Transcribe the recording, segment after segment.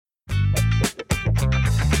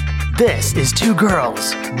This is Two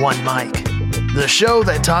Girls, One Mic, the show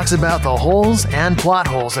that talks about the holes and plot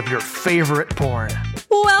holes of your favorite porn.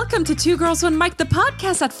 Welcome to Two Girls, One Mic, the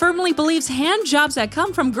podcast that firmly believes hand jobs that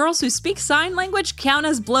come from girls who speak sign language count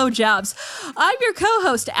as blowjobs. I'm your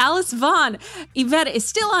co-host, Alice Vaughn. Yvette is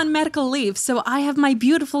still on medical leave, so I have my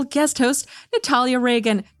beautiful guest host, Natalia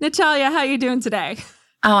Reagan. Natalia, how are you doing today?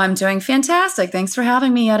 Oh, I'm doing fantastic. Thanks for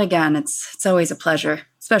having me yet again. It's always a pleasure,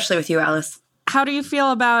 especially with you, Alice. How do you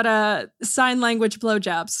feel about sign language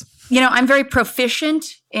blowjobs? You know, I'm very proficient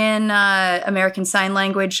in American Sign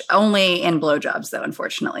Language, only in blowjobs, though,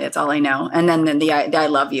 unfortunately. That's all I know. And then the I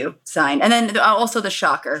love you sign. And then also the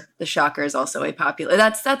shocker. The shocker is also a popular.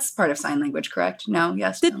 That's part of sign language, correct? No?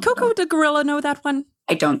 Yes? Did no, Coco no. the gorilla know that one?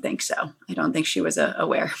 I don't think so. I don't think she was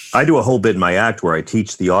aware. I do a whole bit in my act where I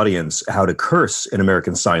teach the audience how to curse in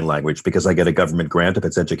American Sign Language because I get a government grant if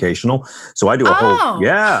it's educational. So I do a whole,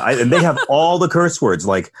 and they have all the curse words.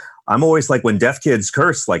 Like, I'm always like, when deaf kids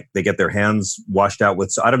curse, like they get their hands washed out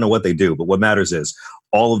with, I don't know what they do, but what matters is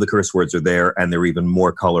all of the curse words are there and they're even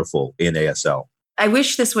more colorful in ASL. I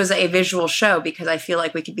wish this was a visual show because I feel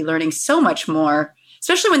like we could be learning so much more,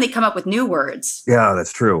 especially when they come up with new words. Yeah,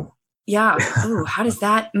 that's true. Yeah. Ooh, how does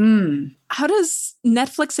that? How does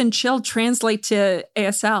Netflix and chill translate to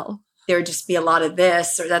ASL? There would just be a lot of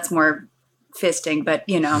this, or that's more fisting, but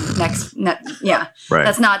yeah. Right.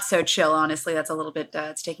 That's not so chill, honestly. That's a little bit,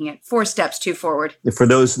 it's taking it 4 steps too forward. For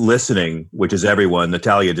those listening, which is everyone,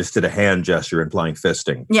 Natalia just did a hand gesture implying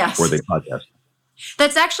fisting for the podcast.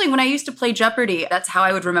 That's actually when I used to play Jeopardy. That's how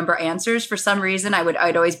I would remember answers. For some reason,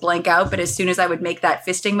 I'd always blank out. But as soon as I would make that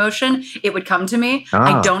fisting motion, it would come to me.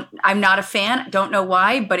 I'm not a fan. Don't know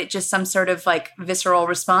why, but it's just some sort of like visceral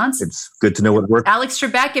response. It's good to know what works. Alex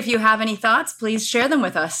Trebek, if you have any thoughts, please share them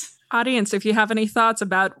with us. Audience, if you have any thoughts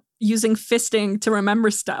about using fisting to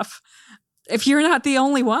remember stuff, if you're not the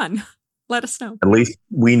only one, let us know. At least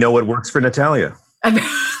we know what works for Natalia.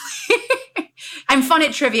 I'm fun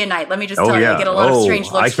at trivia night. Let me just tell you, I get a lot of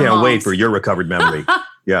strange looks I from can't moms. wait for your recovered memory.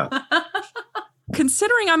 Yeah.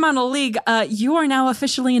 Considering I'm on a league, you are now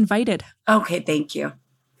officially invited. Okay, thank you.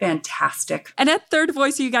 Fantastic. And that third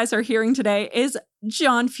voice you guys are hearing today is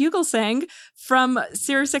John Fugelsang from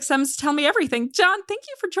SiriusXM's Tell Me Everything. John, thank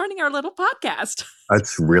you for joining our little podcast.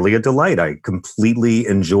 It's really a delight. I completely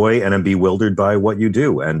enjoy and am bewildered by what you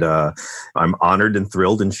do. And I'm honored and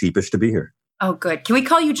thrilled and sheepish to be here. Oh, good. Can we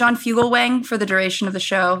call you John Fugelsang for the duration of the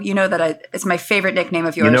show? You know that it's my favorite nickname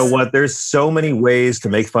of yours. You know what? There's so many ways to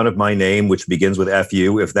make fun of my name, which begins with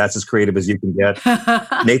FU, if that's as creative as you can get.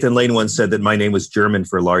 Nathan Lane once said that my name was German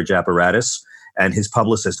for large apparatus, and his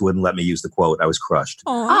publicist wouldn't let me use the quote. I was crushed.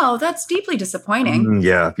 Oh, that's deeply disappointing.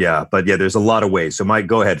 Yeah. But yeah, there's a lot of ways. So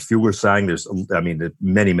go ahead. Fugelsang, there's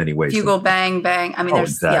many ways. Fugel, bang. I mean,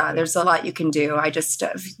 exactly. There's a lot you can do. I just,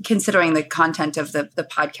 considering the content of the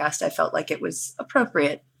podcast, I felt like it was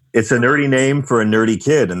appropriate. It's a nerdy name for a nerdy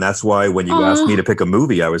kid. And that's why when you asked me to pick a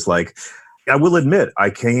movie, I was like, I will admit, I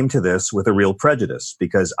came to this with a real prejudice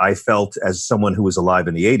because I felt, as someone who was alive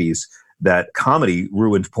in the 80s, that comedy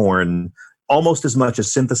ruined porn almost as much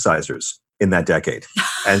as synthesizers in that decade.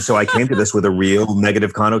 And so I came to this with a real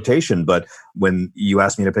negative connotation. But when you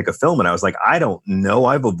asked me to pick a film, and I was like, I don't know.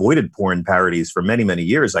 I've avoided porn parodies for many, many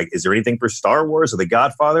years. Like, is there anything for Star Wars or The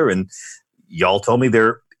Godfather? And y'all told me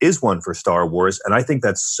there is one for Star Wars. And I think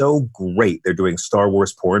that's so great. They're doing Star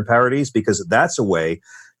Wars porn parodies because that's a way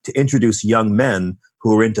to introduce young men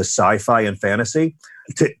who are into sci-fi and fantasy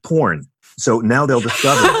to porn. So now they'll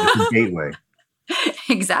discover it's a gateway.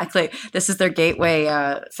 Exactly. This is their gateway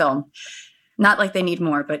film. Not like they need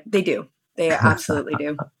more, but they do. They absolutely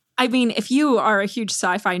do. I mean, if you are a huge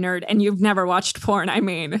sci-fi nerd and you've never watched porn, I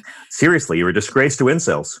mean... Seriously, you're a disgrace to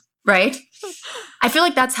incels. Right? I feel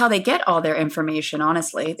like that's how they get all their information,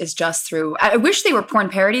 honestly, is just through... I wish they were porn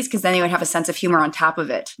parodies because then they would have a sense of humor on top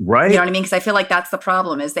of it. Right. You know what I mean? Because I feel like that's the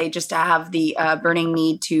problem, is they just have the burning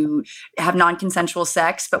need to have non-consensual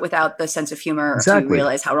sex, but without the sense of humor to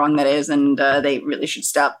realize how wrong that is, and they really should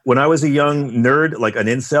stop. When I was a young nerd, like an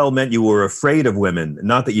incel meant you were afraid of women,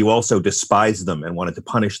 not that you also despised them and wanted to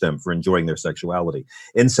punish them for enjoying their sexuality.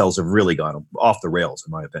 Incels have really gone off the rails,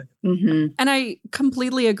 in my opinion. Mm-hmm. And I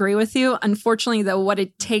completely agree with you. Unfortunately, though, what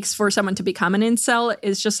it takes for someone to become an incel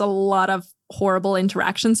is just a lot of horrible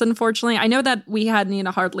interactions, unfortunately. I know that we had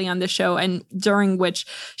Nina Hartley on the show, and during which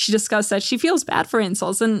she discussed that she feels bad for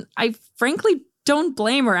incels. And I frankly don't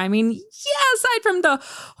blame her. I mean, yeah, aside from the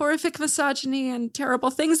horrific misogyny and terrible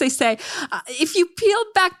things they say, if you peel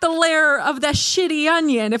back the layer of that shitty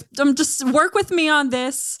onion, just work with me on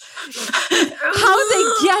this, how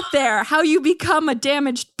they get there, how you become a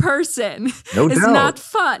damaged person is not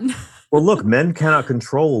fun. Well, look, men cannot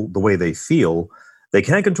control the way they feel. They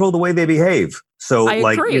can't control the way they behave. So, I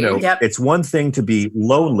agree. It's one thing to be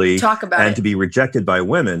lonely and to be rejected by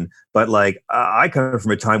women. But I come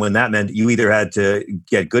from a time when that meant you either had to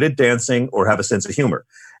get good at dancing or have a sense of humor.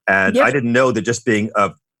 And I didn't know that just being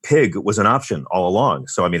a pig was an option all along.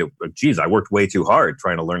 So, I mean, I worked way too hard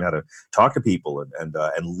trying to learn how to talk to people and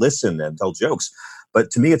listen and tell jokes. But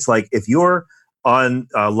to me, it's like if you're on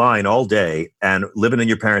line all day and living in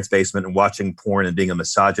your parents' basement and watching porn and being a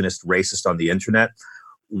misogynist racist on the internet,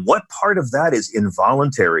 what part of that is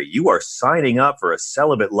involuntary? You are signing up for a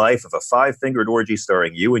celibate life of a 5-fingered orgy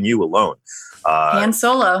starring you and you alone. Han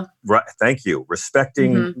Solo. Right, thank you.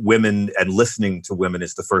 Respecting women and listening to women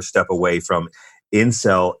is the first step away from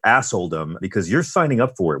incel assholedom, because you're signing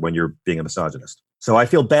up for it when you're being a misogynist. So I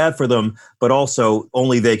feel bad for them, but also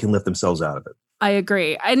only they can lift themselves out of it. I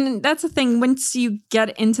agree. And that's the thing. Once you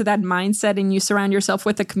get into that mindset and you surround yourself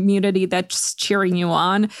with a community that's cheering you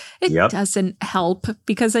on, it doesn't help,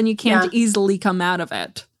 because then you can't easily come out of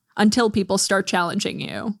it until people start challenging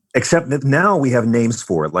you. Except that now we have names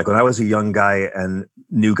for it. Like when I was a young guy and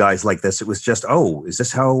knew guys like this, it was just, is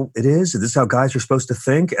this how it is? Is this how guys are supposed to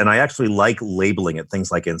think? And I actually like labeling it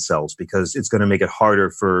things like incels, because it's going to make it harder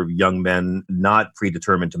for young men not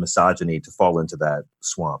predetermined to misogyny to fall into that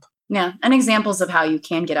swamp. Yeah. And examples of how you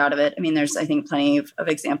can get out of it. I mean, there's, I think, plenty of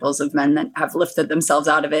examples of men that have lifted themselves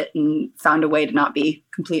out of it and found a way to not be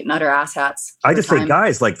complete and utter asshats. I just say,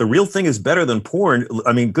 guys, the real thing is better than porn.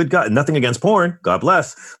 I mean, good God, nothing against porn, God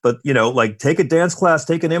bless. But, take a dance class,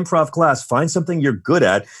 take an improv class, find something you're good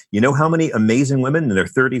at. You know how many amazing women in their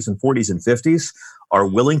 30s and 40s and 50s are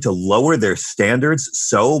willing to lower their standards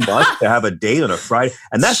so much to have a date on a Friday?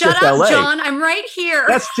 And that's Shut just up, LA. John, I'm right here.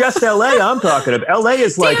 That's just LA I'm talking about. LA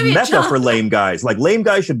is like Mecca John. for lame guys. Like lame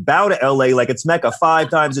guys should bow to LA like it's Mecca 5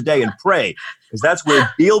 times a day and pray. Because that's where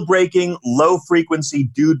deal-breaking, low-frequency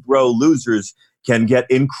dude bro losers can get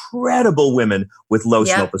incredible women with low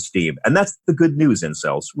self-esteem. And that's the good news,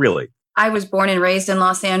 incels, really. I was born and raised in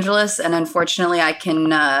Los Angeles, and unfortunately I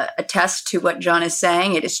can attest to what John is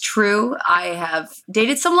saying. It is true. I have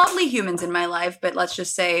dated some lovely humans in my life, but let's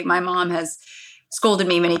just say my mom has scolded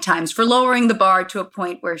me many times for lowering the bar to a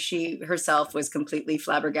point where she herself was completely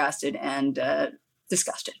flabbergasted and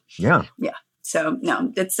disgusted. Yeah. Yeah. So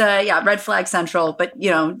no, it's red flag central, but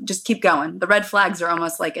just keep going. The red flags are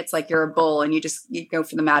almost like, it's like you're a bull and you go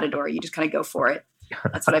for the matador. You just kind of go for it.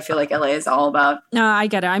 That's what I feel like LA is all about. No, I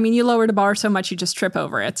get it. I mean, you lower the bar so much, you just trip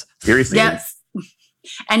over it. Seriously. Yes.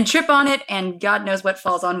 And trip on it, and God knows what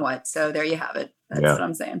falls on what. So there you have it. That's what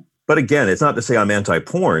I'm saying. But again, it's not to say I'm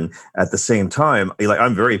anti-porn. At the same time,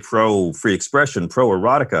 I'm very pro-free expression,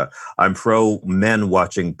 pro-erotica. I'm pro-men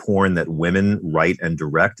watching porn that women write and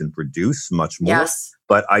direct and produce much more. Yes.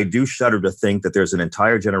 But I do shudder to think that there's an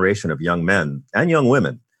entire generation of young men and young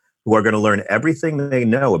women who are going to learn everything they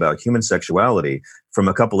know about human sexuality from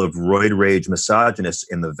a couple of roid rage misogynists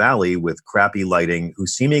in the Valley with crappy lighting who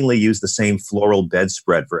seemingly use the same floral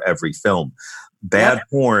bedspread for every film. Bad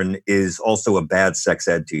porn is also a bad sex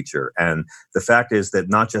ed teacher. And the fact is that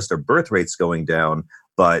not just are birth rates going down,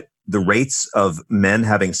 but the rates of men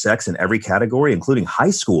having sex in every category, including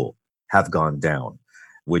high school, have gone down,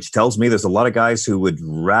 which tells me there's a lot of guys who would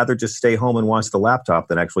rather just stay home and watch the laptop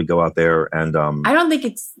than actually go out there and... I don't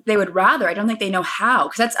think they would rather. I don't think they know how.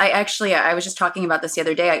 Because I was just talking about this the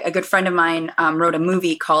other day. A good friend of mine wrote a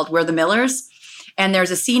movie called We're the Millers. And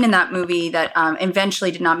there's a scene in that movie that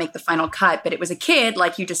eventually did not make the final cut, but it was a kid,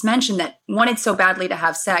 like you just mentioned, that wanted so badly to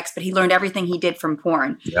have sex, but he learned everything he did from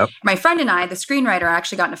porn. Yep. My friend and I, the screenwriter,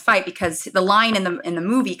 actually got in a fight because the line in the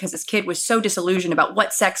movie, because this kid was so disillusioned about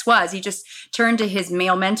what sex was, he just turned to his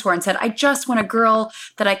male mentor and said, "I just want a girl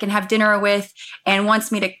that I can have dinner with and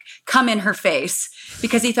wants me to come in her face,"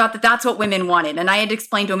 because he thought that that's what women wanted. And I had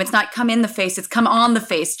explained to him, it's not come in the face, it's come on the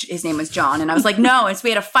face. His name was John. And I was like, no. And so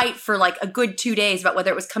we had a fight for like a good 2 days about whether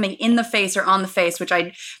it was coming in the face or on the face, which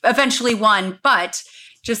I eventually won. But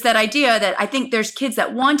just that idea that I think there's kids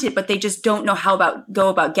that want it, but they just don't know how go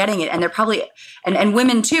about getting it. And they're probably, and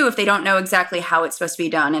women too, if they don't know exactly how it's supposed to be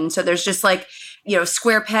done. And so there's just like,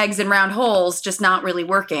 square pegs and round holes just not really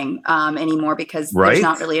working anymore because there's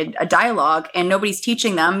not really a dialogue and nobody's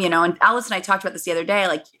teaching them, and Alice and I talked about this the other day,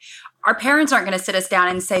 like our parents aren't going to sit us down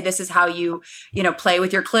and say, this is how you play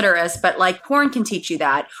with your clitoris, but like porn can teach you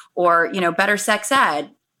that, or, better sex ed.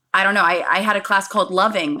 I don't know. I had a class called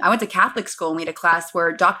Loving. I went to Catholic school and we had a class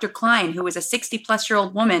where Dr. Klein, who was a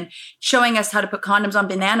 60-plus-year-old woman, showing us how to put condoms on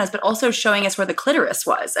bananas, but also showing us where the clitoris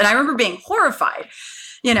was. And I remember being horrified.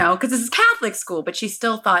 Because this is Catholic school, but she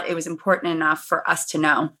still thought it was important enough for us to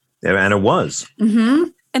know. Yeah, and it was. Mm-hmm.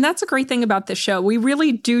 And that's a great thing about this show. We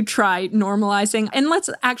really do try normalizing, and let's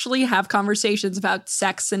actually have conversations about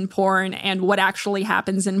sex and porn and what actually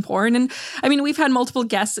happens in porn. And I mean, we've had multiple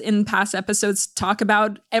guests in past episodes talk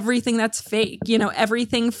about everything that's fake,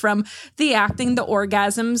 everything from the acting, the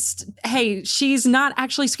orgasms. Hey, she's not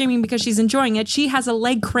actually screaming because she's enjoying it. She has a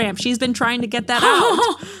leg cramp. She's been trying to get that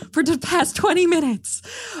out for the past 20 minutes.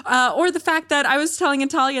 Or the fact that I was telling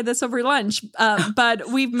Natalia this over lunch, but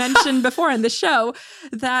we've mentioned before in the show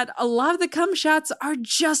that a lot of the cum shots are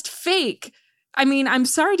just fake. I mean, I'm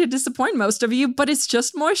sorry to disappoint most of you, but it's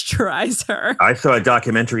just moisturizer. I saw a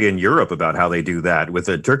documentary in Europe about how they do that with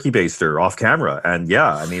a turkey baster off camera. And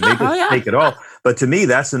yeah, I mean, they just take it all. But to me,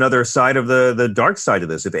 that's another side of the dark side of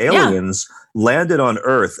this. If aliens landed on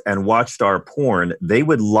Earth and watched our porn, they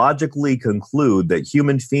would logically conclude that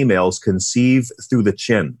human females conceive through the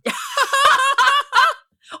chin.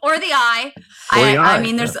 Or the eye. I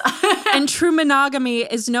mean, there's... And true monogamy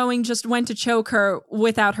is knowing just when to choke her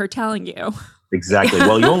without her telling you. Exactly.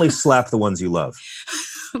 Well, you only slap the ones you love.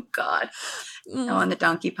 Oh, God. No, and the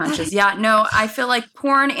donkey punches. Yeah, no, I feel like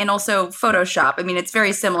porn and also Photoshop. I mean, it's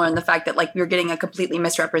very similar in the fact that like you're getting a completely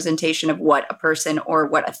misrepresentation of what a person or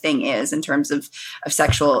what a thing is in terms of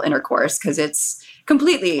sexual intercourse, because it's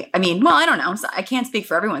completely, I mean, well, I don't know. I can't speak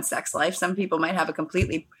for everyone's sex life. Some people might have a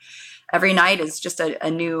completely... Every night is just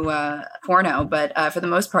a new porno. But for the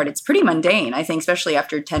most part, it's pretty mundane, I think, especially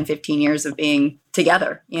after 10, 15 years of being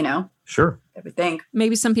together, Sure. I would think.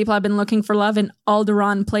 Maybe some people have been looking for love in all the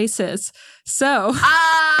wrong places. So...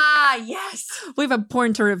 yes. We have a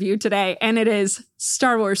porn to review today, and it is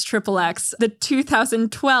Star Wars XXX, the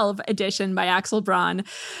 2012 edition by Axel Braun.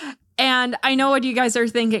 And I know what you guys are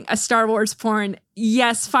thinking, a Star Wars porn.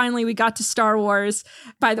 Yes, finally we got to Star Wars.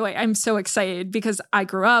 By the way, I'm so excited because I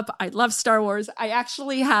grew up, I love Star Wars. I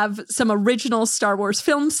actually have some original Star Wars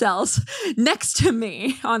film cells next to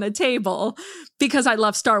me on a table because I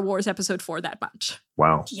love Star Wars Episode 4 that much.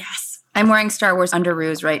 Wow. Yes. I'm wearing Star Wars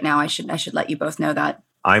underoos right now. I should let you both know that.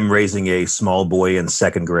 I'm raising a small boy in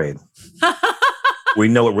second grade. We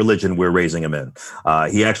know what religion we're raising him in.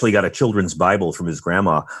 He actually got a children's Bible from his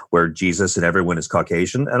grandma where Jesus and everyone is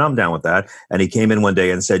Caucasian, and I'm down with that. And he came in one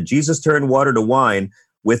day and said, Jesus turned water to wine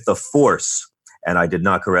with the Force. And I did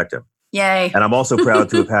not correct him. Yay. And I'm also proud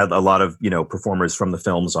to have had a lot of, performers from the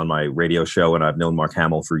films on my radio show. And I've known Mark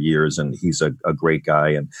Hamill for years, and he's a great guy.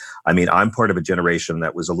 And I mean, I'm part of a generation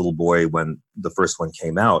that was a little boy when the first one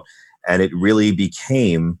came out. And it really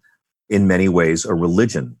became, in many ways, a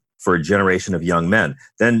religion for a generation of young men.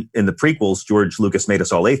 Then in the prequels, George Lucas made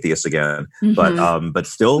us all atheists again. Mm-hmm. But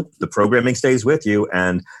still, the programming stays with you.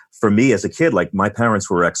 And for me as a kid, like my parents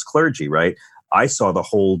were ex-clergy, right? I saw the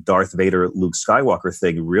whole Darth Vader, Luke Skywalker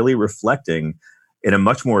thing really reflecting in a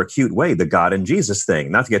much more acute way, the God and Jesus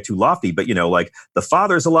thing. Not to get too lofty, but like the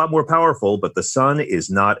Father's a lot more powerful, but the Son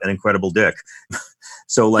is not an incredible dick.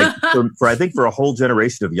 So like I think for a whole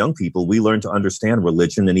generation of young people, we learned to understand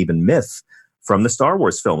religion and even myth from the Star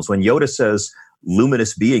Wars films. When Yoda says,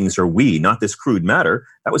 luminous beings are we, not this crude matter,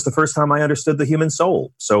 that was the first time I understood the human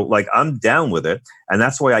soul. So like, I'm down with it. And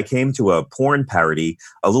that's why I came to a porn parody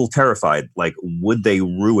a little terrified. Like, would they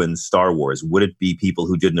ruin Star Wars? Would it be people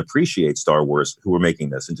who didn't appreciate Star Wars who were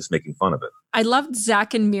making this and just making fun of it? I loved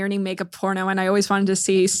Zach and Mirny make a porno, and I always wanted to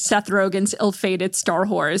see Seth Rogen's ill-fated Star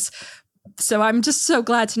Wars. So I'm just so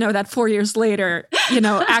glad to know that 4 years later,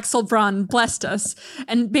 Axel Braun blessed us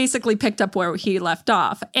and basically picked up where he left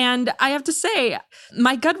off. And I have to say,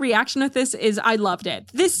 my gut reaction with this is I loved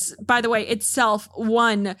it. This, by the way, itself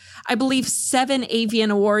won, I believe, 7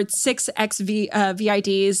 Avian Awards, 6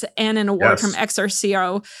 VIDs, and an award from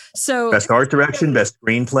XRCO. So Best Art Direction, Best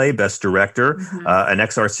Screenplay, Best Director, an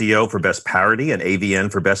XRCO for Best Parody, an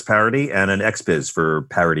AVN for Best Parody, and an XBiz for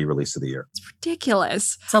Parody Release of the Year. It's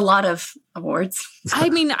ridiculous. It's a lot of awards. I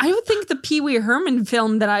mean, I would think the Pee Wee Herman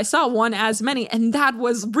film that I saw won as many, and that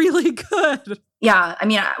was really good. Yeah, I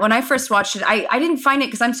mean, when I first watched it, I didn't find it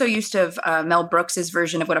because I'm so used to Mel Brooks's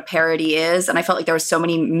version of what a parody is, and I felt like there were so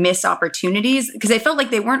many missed opportunities because I felt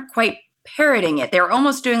like they weren't quite parroting it. They were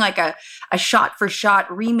almost doing like a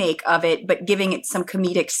shot-for-shot remake of it, but giving it some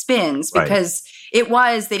comedic spins because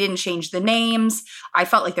they didn't change the names. I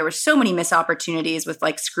felt like there were so many missed opportunities with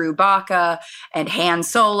like Screw Baca and Han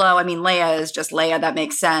Solo. I mean, Leia is just Leia. That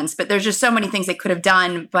makes sense. But there's just so many things they could have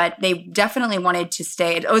done, but they definitely wanted to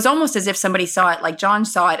stay. It was almost as if somebody saw it, like John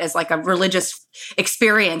saw it as like a religious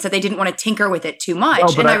experience that they didn't want to tinker with it too much.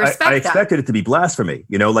 But and I respect that. I expected it to be blasphemy.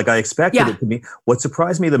 Like I expected it to be. What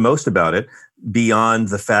surprised me the most about it, beyond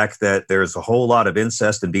the fact that there's a whole lot of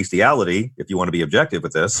incest and bestiality, if you want to be objective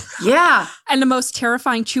with this. Yeah. And the most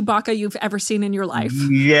terrifying Chewbacca you've ever seen in your life.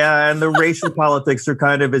 Yeah, and the racial politics are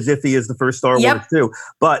kind of as iffy as the first Star Wars too.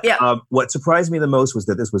 But what surprised me the most was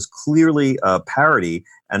that this was clearly a parody.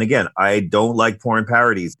 And again, I don't like porn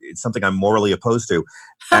parodies. It's something I'm morally opposed to.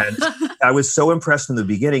 And I was so impressed in the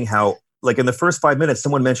beginning how, like in the first 5 minutes,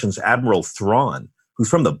 someone mentions Admiral Thrawn, who's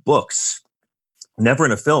from the books. Never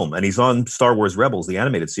in a film, and he's on Star Wars Rebels, the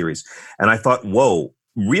animated series. And I thought, whoa,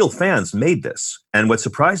 real fans made this. And what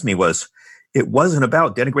surprised me was it wasn't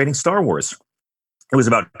about denigrating Star Wars. It was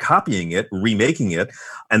about copying it, remaking it.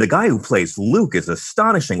 And the guy who plays Luke is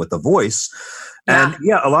astonishing with the voice. And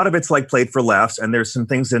a lot of it's like played for laughs. And there's some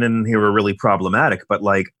things in here are really problematic. But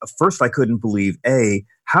like, first I couldn't believe,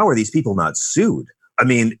 how are these people not sued? I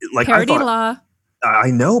mean, like parody law.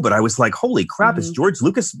 I know, but I was like, holy crap, is George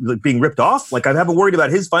Lucas being ripped off? Like, I haven't worried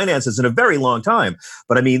about his finances in a very long time.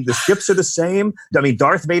 But I mean, the ships are the same. I mean,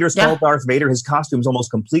 Darth Vader's called Darth Vader. His costume's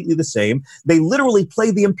almost completely the same. They literally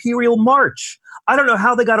play the Imperial March. I don't know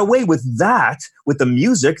how they got away with that, with the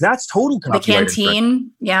music. That's total copyright. The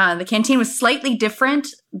canteen. Yeah, the canteen was slightly different,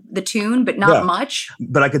 the tune, but not much.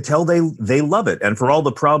 But I could tell they love it. And for all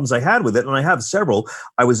the problems I had with it, and I have several,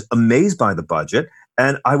 I was amazed by the budget.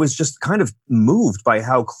 And I was just kind of moved by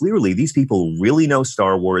how clearly these people really know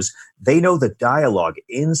Star Wars. They know the dialogue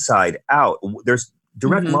inside out. There's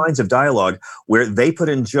direct lines of dialogue where they put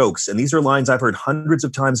in jokes. And these are lines I've heard hundreds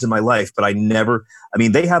of times in my life, but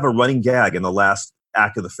they have a running gag in the last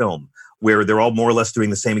act of the film where they're all more or less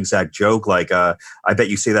doing the same exact joke. Like, I bet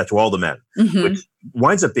you say that to all the men, which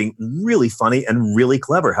winds up being really funny and really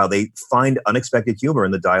clever how they find unexpected humor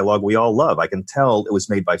in the dialogue we all love. I can tell it was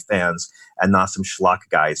made by fans and not some schlock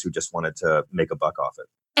guys who just wanted to make a buck off it.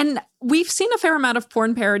 And we've seen a fair amount of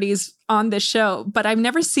porn parodies on this show, but I've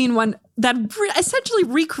never seen one that essentially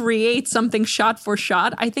recreates something shot for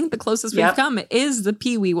shot. I think the closest we've come is the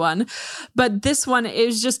Pee-wee one. But this one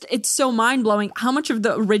is just, it's so mind-blowing how much of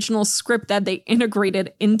the original script that they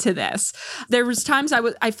integrated into this. There was times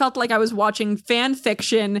I felt like I was watching fan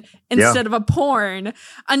fiction instead of a porn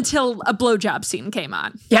until a blowjob scene came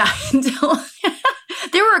on. Yeah, until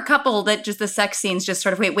there were a couple that just the sex scenes just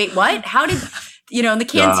sort of, wait, what? How did... in the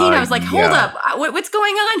canteen, I was like, hold up, what's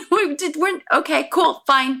going on? Okay, cool,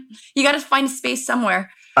 fine. You got to find a space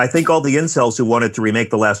somewhere. I think all the incels who wanted to remake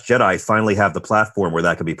The Last Jedi finally have the platform where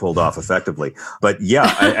that can be pulled off effectively. But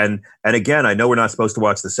and again, I know we're not supposed to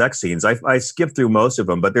watch the sex scenes. I skipped through most of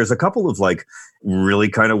them, but there's a couple of like really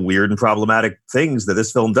kind of weird and problematic things that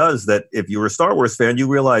this film does that if you're a Star Wars fan, you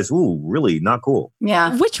realize, ooh, really not cool.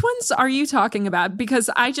 Yeah. Which ones are you talking about? Because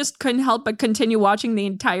I just couldn't help but continue watching the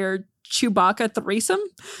entire Chewbacca threesome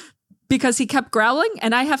because he kept growling,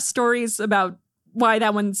 and I have stories about why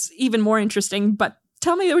that one's even more interesting. But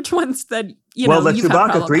tell me which ones that you know. Well, the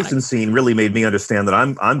Chewbacca threesome scene really made me understand that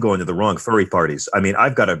I'm going to the wrong furry parties. I mean,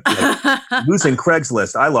 I've got losing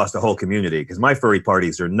Craigslist. I lost a whole community because my furry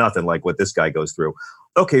parties are nothing like what this guy goes through.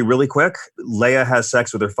 Okay, really quick, Leia has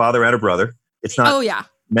sex with her father and her brother. It's not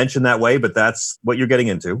mentioned that way, but that's what you're getting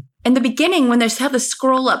into. In the beginning, when they have the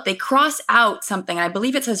scroll up, they cross out something, and I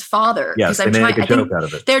believe it says father. Yes, they make a joke out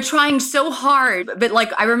of it. They're trying so hard. But like,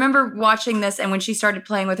 I remember watching this, and when she started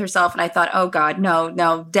playing with herself, and I thought, oh God,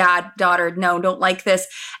 no, dad, daughter, no, don't like this.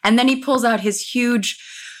 And then he pulls out his huge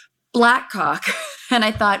black cock. And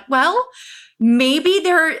I thought, well, maybe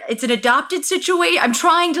it's an adopted situation. I'm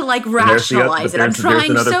trying to like rationalize it. I'm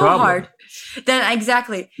trying so hard. Then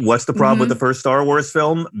exactly. What's the problem with the first Star Wars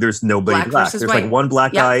film? There's nobody black. There's like one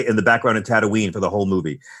black guy in the background in Tatooine for the whole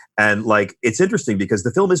movie. And like, it's interesting because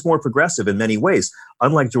the film is more progressive in many ways.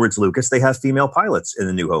 Unlike George Lucas, they have female pilots in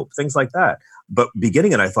A New Hope, things like that. But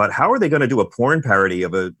beginning it, I thought, how are they going to do a porn parody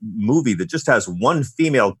of a movie that just has one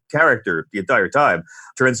female character the entire time?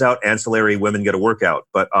 Turns out ancillary women get a workout.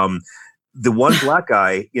 But the one black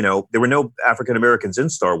guy, there were no African Americans in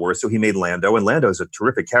Star Wars, so he made Lando, and Lando is a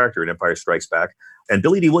terrific character in Empire Strikes Back. And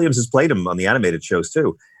Billy D. Williams has played him on the animated shows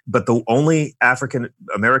too. But the only African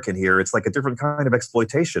American here, it's like a different kind of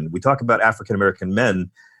exploitation. We talk about African American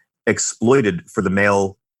men exploited for the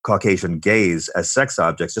male Caucasian gaze as sex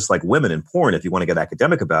objects, just like women in porn, if you want to get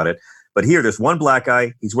academic about it. But here, there's one black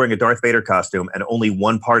guy, he's wearing a Darth Vader costume, and only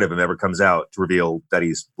one part of him ever comes out to reveal that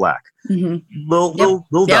he's black.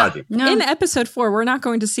 Little dodgy. No. In episode 4, we're not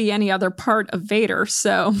going to see any other part of Vader,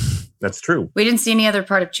 so... That's true. We didn't see any other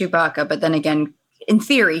part of Chewbacca, but then again, in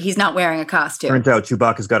theory, he's not wearing a costume. Turns out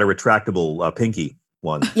Chewbacca's got a retractable pinky.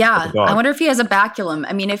 one. Yeah, I wonder if he has a baculum.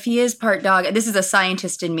 I mean, if he is part dog, this is a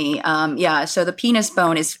scientist in me. So the penis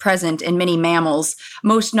bone is present in many mammals.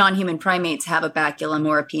 Most non-human primates have a baculum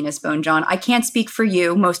or a penis bone, John. I can't speak for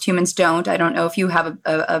you. Most humans don't. I don't know if you have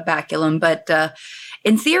a baculum, but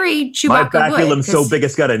in theory, Chewbacca would. My baculum's so big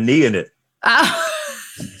it's got a knee in it. Oh,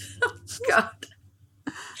 God.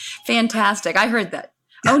 Fantastic. I heard that.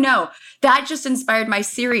 Oh, no. That just inspired my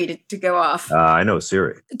Siri to go off. I know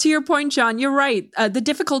Siri. To your point, John, you're right. The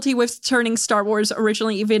difficulty with turning Star Wars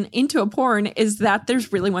originally even into a porn is that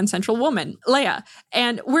there's really one central woman, Leia.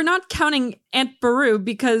 And we're not counting Aunt Beru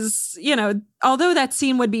because, although that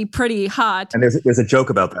scene would be pretty hot. And there's a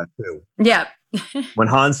joke about that, too. Yeah. When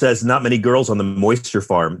Han says not many girls on the moisture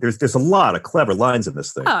farm, there's a lot of clever lines in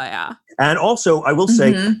this thing. Oh, yeah. And also, I will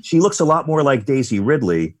say, she looks a lot more like Daisy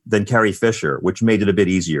Ridley than Carrie Fisher, which made it a bit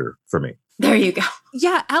easier for me. There you go.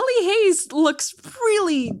 Yeah, Ellie Hayes looks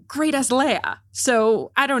really great as Leia.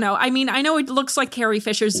 So, I don't know. I mean, I know it looks like Carrie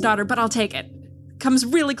Fisher's daughter, but I'll take it. Comes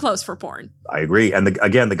really close for porn. I agree. And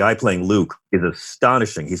the guy playing Luke is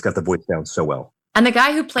astonishing. He's got the voice down so well. And the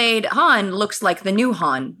guy who played Han looks like the new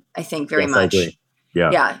Han, I think, very much. I agree.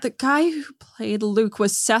 Yeah. The guy who played Luke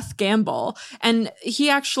was Seth Gamble. And he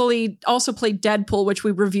actually also played Deadpool, which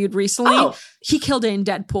we reviewed recently. Oh. He killed it in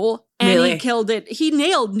Deadpool. And really? He killed it. He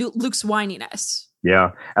nailed Luke's whininess.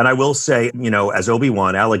 Yeah. And I will say, as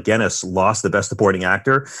Obi-Wan, Alec Guinness lost the Best Supporting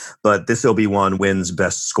Actor, but this Obi-Wan wins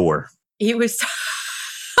Best Score. He was...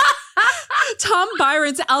 Tom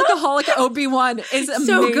Byron's alcoholic Obi-Wan is amazing.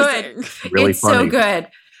 So good. Really it's funny. So good.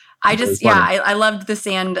 I loved the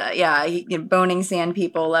sand. Boning sand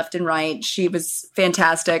people left and right. She was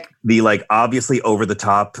fantastic. The obviously over the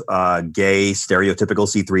top gay stereotypical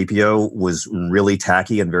C-3PO was really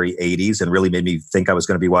tacky and very 80s and really made me think I was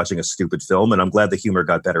going to be watching a stupid film. And I'm glad the humor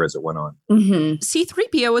got better as it went on. Mm-hmm.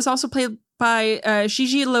 C-3PO was also played by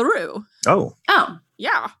Gigi LaRue. Oh.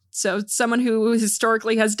 Yeah. So it's someone who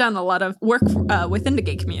historically has done a lot of work within the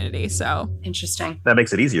gay community. So interesting. That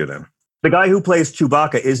makes it easier then. The guy who plays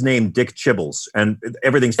Chewbacca is named Dick Chibbles, and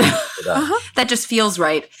everything's for that. That just feels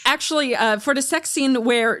right. Actually, for the sex scene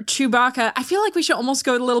where Chewbacca, I feel like we should almost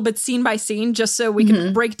go a little bit scene by scene just so we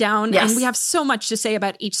can break down. Yes. And we have so much to say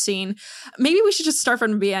about each scene. Maybe we should just start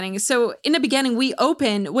from the beginning. So in the beginning, we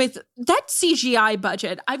open with that CGI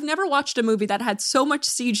budget. I've never watched a movie that had so much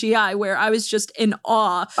CGI where I was just in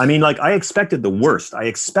awe. I mean, I expected the worst. I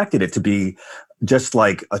expected it to be just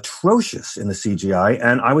atrocious in the CGI.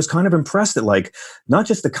 And I was kind of impressed that not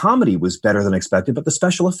just the comedy was better than expected, but the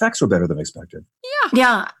special effects were better than expected.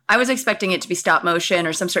 Yeah. I was expecting it to be stop motion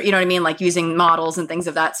or some sort, you know what I mean? Using models and things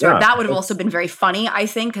of that sort. Yeah. That would have also been very funny, I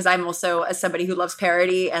think, because I'm also, as somebody who loves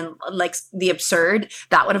parody and likes the absurd,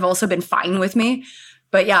 that would have also been fine with me.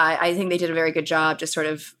 But yeah, I think they did a very good job just sort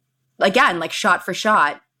of, again, shot for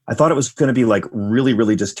shot. I thought it was going to be really,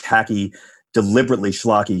 really just tacky, deliberately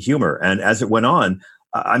schlocky humor. And as it went on,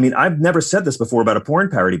 I mean, I've never said this before about a porn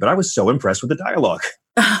parody, but I was so impressed with the dialogue.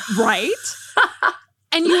 Right?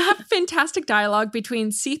 And you have fantastic dialogue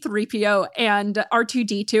between C-3PO and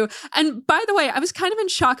R2-D2. And by the way, I was kind of in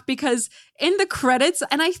shock because in the credits,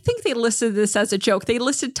 and I think they listed this as a joke, they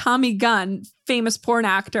listed Tommy Gunn, famous porn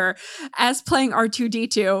actor, as playing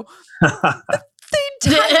R2-D2.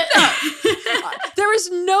 There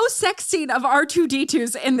is no sex scene of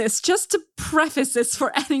R2-D2s in this, just to preface this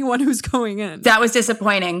for anyone who's going in. That was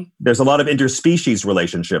disappointing. There's a lot of interspecies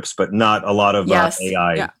relationships, but not a lot of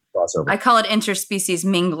AI crossover. I call it interspecies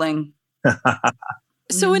mingling.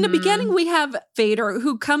 So in the beginning, we have Vader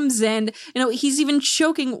who comes in, he's even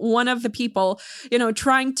choking one of the people,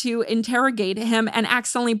 trying to interrogate him and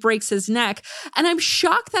accidentally breaks his neck. And I'm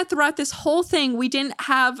shocked that throughout this whole thing, we didn't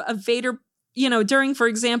have a Vader during, for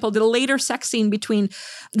example, the later sex scene between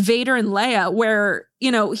Vader and Leia, where,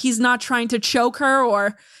 he's not trying to choke her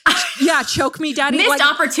or, choke me, daddy. Missed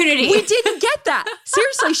opportunity. We didn't get that.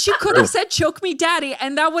 Seriously, she could have said, choke me, daddy,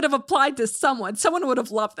 and that would have applied to someone. Someone would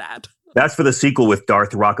have loved that. That's for the sequel with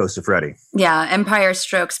Darth Rocco Siffredi. Yeah, Empire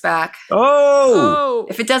Strikes Back. Oh!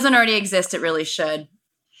 If it doesn't already exist, it really should.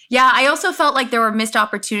 Yeah, I also felt like there were missed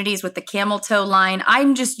opportunities with the camel toe line.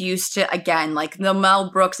 I'm just used to, again, the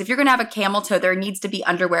Mel Brooks, if you're going to have a camel toe, there needs to be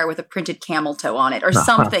underwear with a printed camel toe on it or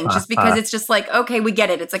something, just because it's just okay, we get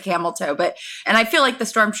it. It's a camel toe. And I feel like the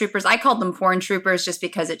stormtroopers, I called them porn troopers just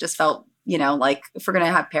because it just felt, if we're going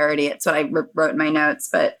to have parody, it's what I wrote in my notes.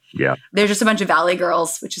 But yeah, they're just a bunch of Valley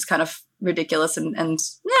girls, which is kind of ridiculous and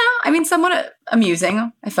somewhat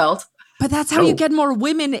amusing, I felt. But that's how you get more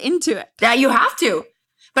women into it. Yeah, you have to.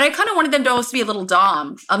 But I kind of wanted them to also be a little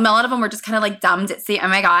dumb. A lot of them were just kind of dumb to see, oh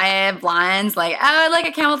my God, I have blinds. I like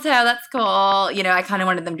a camel toe. That's cool. I kind of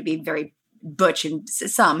wanted them to be very butch and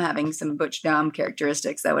some having some butch dom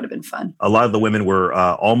characteristics. That would have been fun. A lot of the women were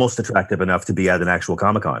almost attractive enough to be at an actual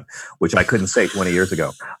Comic-Con, which I couldn't say 20 years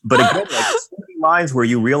ago. But again, like, so many lines where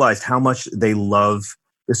you realized how much they love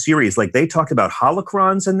the series. Like, they talked about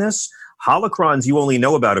holocrons in this. Holocrons you only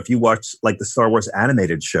know about if you watch like the Star Wars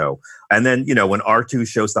animated show. And then, you know, when R2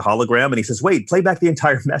 shows the hologram and he says, wait, play back the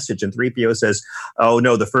entire message. And 3PO says, oh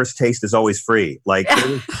no, the first taste is always free. Like,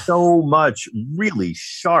 there's so much really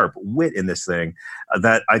sharp wit in this thing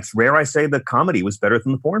that it's rare I say the comedy was better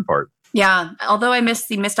than the porn part. Yeah, although I missed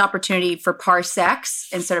the missed opportunity for parsecs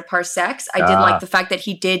instead of parsecs, I did like the fact that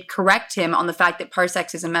he did correct him on the fact that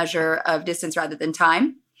parsecs is a measure of distance rather than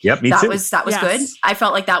time. Yep, me that too. was Yes. good. I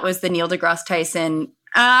felt like that was the Neil deGrasse Tyson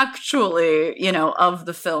actually, you know, of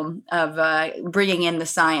the film, of bringing in the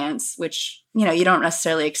science, which, you know, you don't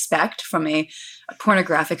necessarily expect from a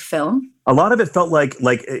pornographic film. A lot of it felt like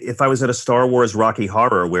if I was at a Star Wars Rocky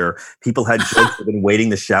Horror where people had jokes have been waiting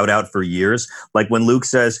to shout out for years. Like when Luke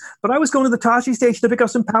says, but I was going to the Tashi station to pick up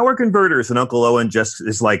some power converters. And Uncle Owen just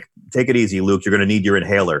is like, take it easy, Luke. You're going to need your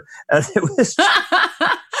inhaler. And it was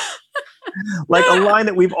like a line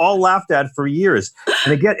that we've all laughed at for years.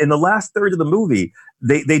 And again, in the last third of the movie,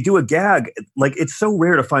 they do a gag. Like, it's so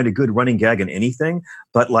rare to find a good running gag in anything.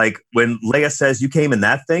 But like when Leia says, you came in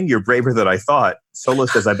that thing, you're braver than I thought. Solo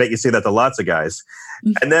says, I bet you say that to lots of guys.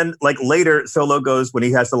 And then like later, Solo goes, when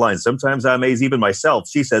he has the line, sometimes I amaze even myself.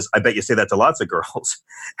 She says, I bet you say that to lots of girls.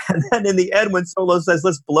 And then in the end, when Solo says,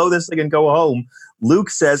 let's blow this thing and go home, Luke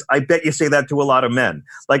says, I bet you say that to a lot of men.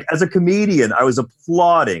 Like, as a comedian, I was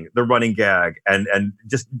applauding the running gag and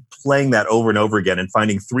just playing that over and over again and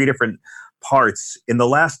finding 3 different parts in the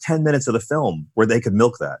last 10 minutes of the film where they could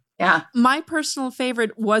milk that. Yeah. My personal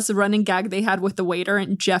favorite was the running gag they had with the waiter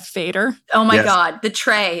and Jeff Vader. Oh my Yes. God. The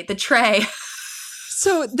tray.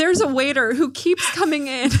 So there's a waiter who keeps coming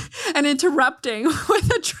in and interrupting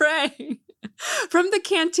with a tray from the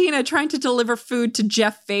cantina trying to deliver food to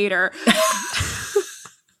Jeff Vader.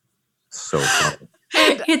 So funny.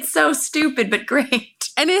 It's so stupid, but great.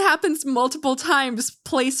 And it happens multiple times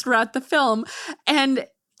placed throughout the film. And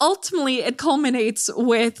ultimately, it culminates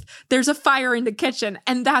with there's a fire in the kitchen.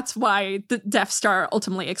 And that's why the Death Star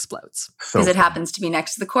ultimately explodes. Because it happens to be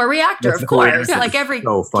next to the core reactor, That's of the core course. reactor. Like every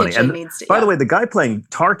So funny. kitchen And needs to. by the way, the guy playing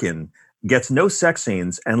Tarkin gets no sex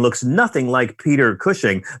scenes and looks nothing like Peter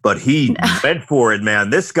Cushing, but he went for it, man.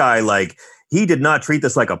 This guy, like, he did not treat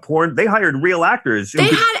this like a porn. They hired real actors They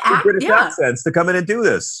who had British accents to come in and do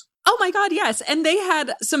this. Oh my God, yes. And they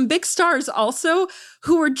had some big stars also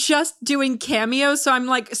who were just doing cameos. So I'm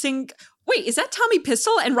like saying, wait, is that Tommy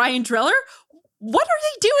Pistol and Ryan Driller? What are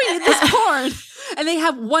they doing in this porn? And they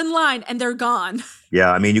have one line and they're gone.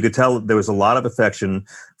 Yeah, I mean, you could tell there was a lot of affection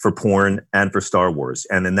for porn and for Star Wars.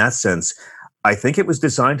 And in that sense, I think it was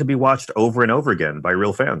designed to be watched over and over again by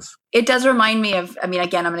real fans. It does remind me of, I mean,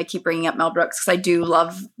 again, I'm going to keep bringing up Mel Brooks because I do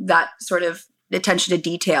love that sort of attention to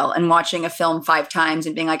detail and watching a film 5 times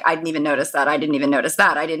and being like, I didn't even notice that. I didn't even notice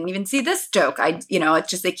that. I didn't even see this joke. It's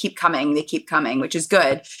just, they keep coming, which is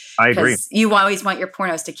good. I agree. You always want your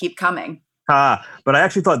pornos to keep coming. But I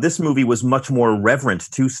actually thought this movie was much more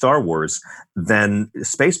reverent to Star Wars than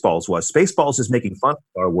Spaceballs was. Spaceballs is making fun of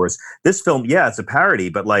Star Wars. This film, yeah, it's a parody,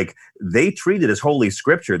 but like they treat it as holy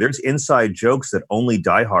scripture. There's inside jokes that only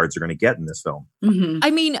diehards are going to get in this film. Mm-hmm.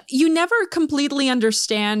 I mean, you never completely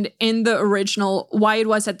understand in the original why it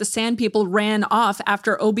was that the Sand People ran off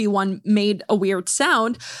after Obi-Wan made a weird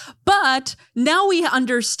sound. But now we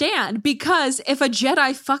understand, because if a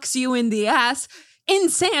Jedi fucks you in the ass in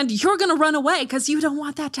sand, you're going to run away because you don't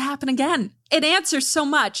want that to happen again. It answers so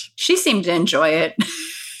much. She seemed to enjoy it.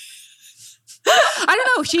 I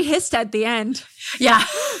don't know. She hissed at the end. Yeah.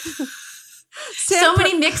 Sand So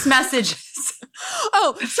many mixed messages.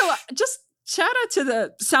 Oh, so just shout out to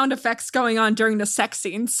the sound effects going on during the sex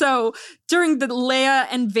scene. So during the Leia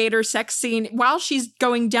and Vader sex scene, while she's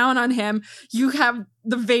going down on him, you have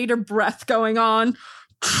the Vader breath going on.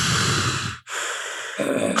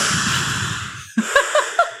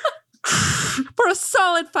 For a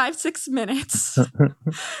solid 5-6 minutes.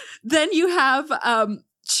 Then you have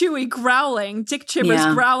Chewie growling, Dick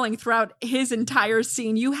Chibbers growling throughout his entire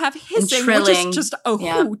scene. You have hissing, which is just a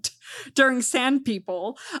hoot during Sand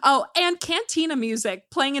People. Oh, and Cantina music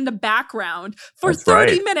playing in the background for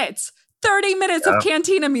 30 minutes. 30 minutes of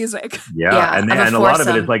Cantina music. Yeah, and a lot of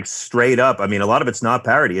it is like straight up. I mean, a lot of it's not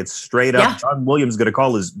parody. It's straight up. John Williams is going to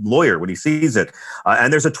call his lawyer when he sees it.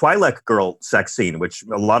 And there's a Twi'lek girl sex scene, which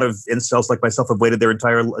a lot of incels like myself have waited their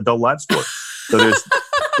entire adult lives for. So there's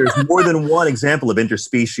There's more than one example of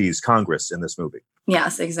interspecies Congress in this movie.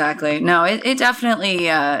 Yes, exactly. No, it definitely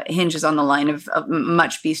hinges on the line of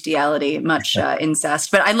much bestiality, much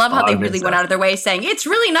incest. But I love how they really went out of their way saying, it's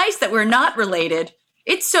really nice that we're not related.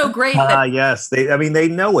 It's so great that... yes. They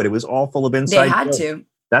know it. It was all full of inside. They had to.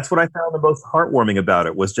 That's what I found the most heartwarming about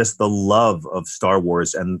it, was just the love of Star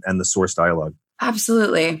Wars and the source dialogue.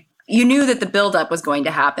 Absolutely. You knew that the buildup was going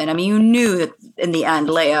to happen. I mean, you knew that in the end,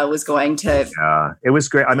 Leia was going to... Yeah, it was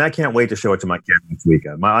great. I mean, I can't wait to show it to my kid this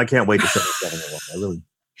weekend. I can't wait to show it to him. I really...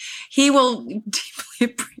 He will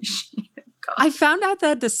deeply appreciate it. God. I found out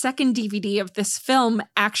that the second DVD of this film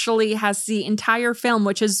actually has the entire film,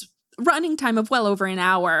 which is running time of well over an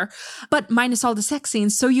hour, but minus all the sex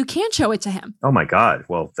scenes, so you can show it to him. Oh my God.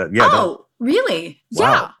 Well, really?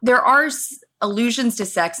 Wow. Yeah. There are allusions to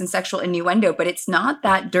sex and sexual innuendo, but it's not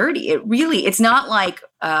that dirty. It's not like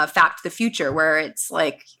Fact of the Future, where it's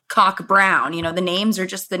like Cock Brown. You know, the names are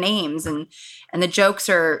just the names, and the jokes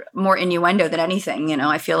are more innuendo than anything. You know,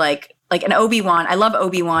 I feel like an Obi-Wan. I love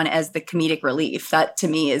Obi-Wan as the comedic relief. That to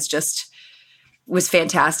me was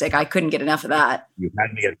fantastic. I couldn't get enough of that. You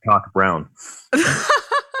had me at Cock Brown.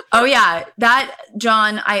 Oh yeah, that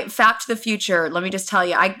John. Fact of the Future. Let me just tell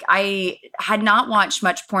you, I had not watched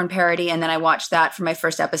much porn parody, and then I watched that for my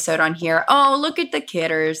first episode on here. Oh, look at the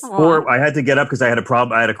kidders! Or I had to get up because I had a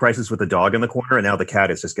problem. I had a crisis with the dog in the corner, and now the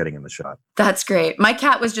cat is just getting in the shot. That's great. My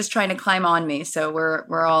cat was just trying to climb on me, so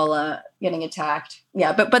we're all getting attacked.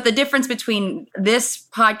 Yeah, but the difference between this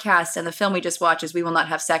podcast and the film we just watched is we will not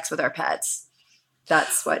have sex with our pets.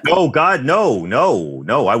 That's what. Oh God,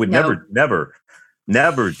 no! I would never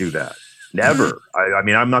do that. Never. I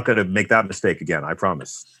mean, I'm not going to make that mistake again. I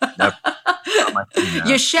promise. Never.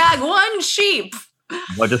 You shag one sheep.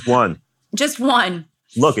 Well, just one. Just one.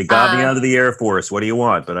 Look, it got me out of the Air Force. What do you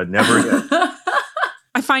want? But I'd never again.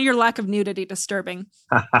 I find your lack of nudity disturbing.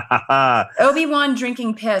 Obi-Wan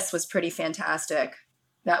drinking piss was pretty fantastic.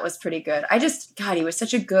 That was pretty good. God, he was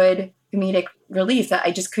such a good comedic relief that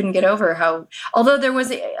I just couldn't get over how, although there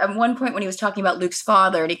was at one point when he was talking about Luke's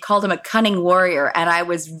father and he called him a cunning warrior, and I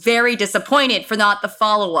was very disappointed for not the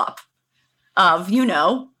follow-up of,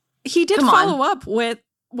 He did follow up with,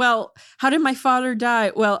 well, how did my father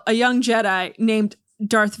die? Well, a young Jedi named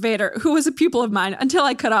Darth Vader, who was a pupil of mine, until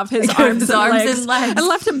I cut off his arms and legs and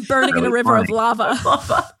left him burning in a river of lava.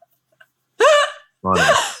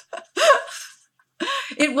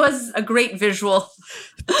 It was a great visual.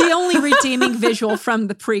 The only redeeming visual from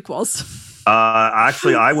the prequels.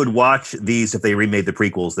 Actually, I would watch these if they remade the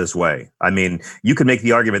prequels this way. I mean, you could make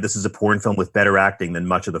the argument this is a porn film with better acting than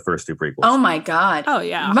much of the first two prequels. Oh my God. Oh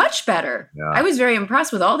yeah. Much better. Yeah. I was very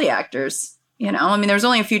impressed with all the actors. I mean, there was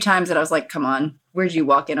only a few times that I was like, come on, where'd you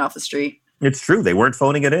walk in off the street? It's true. They weren't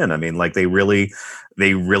phoning it in. I mean, like they really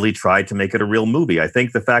tried to make it a real movie. I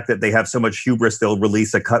think the fact that they have so much hubris, they'll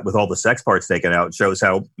release a cut with all the sex parts taken out shows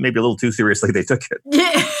how maybe a little too seriously they took it.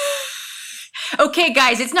 Yeah. Okay,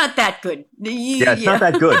 guys, it's not that good. Yeah, it's not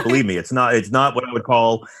that good. Believe me, it's not what I would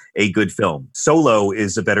call a good film. Solo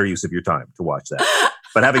is a better use of your time to watch that.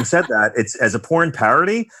 But having said that, it's as a porn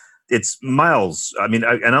parody, it's miles. I mean,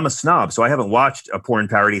 and I'm a snob, so I haven't watched a porn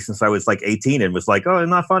parody since I was like 18 and was like, oh,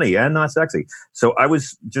 not funny and not sexy. So I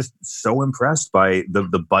was just so impressed by the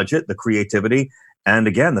budget, the creativity, and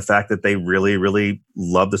again, the fact that they really, really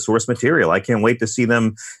love the source material. I can't wait to see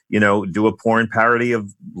them, do a porn parody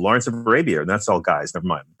of Lawrence of Arabia. And that's all guys. Never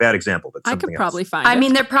mind. Bad example, but I could probably else. find it. I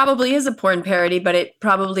mean, there probably is a porn parody, but it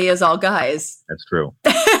probably is all guys. That's true.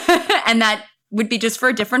 And that would be just for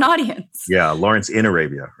a different audience. Yeah, Lawrence in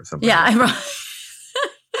Arabia or something. Yeah.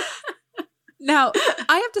 Now,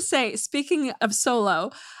 I have to say, speaking of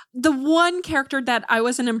Solo, the one character that I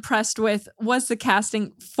wasn't impressed with was the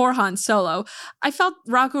casting for Han Solo. I felt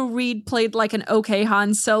Rocco Reed played like an okay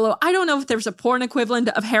Han Solo. I don't know if there's a porn equivalent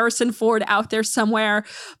of Harrison Ford out there somewhere,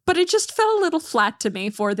 but it just felt a little flat to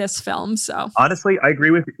me for this film. So honestly, I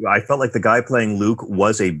agree with you. I felt like the guy playing Luke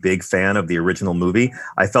was a big fan of the original movie.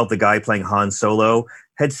 I felt the guy playing Han Solo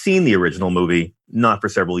had seen the original movie, not for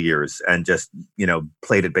several years, and just,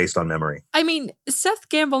 played it based on memory. I mean, Seth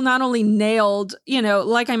Gamble not only nailed,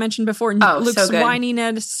 like I mentioned before, Luke's so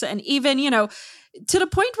whininess, and even, to the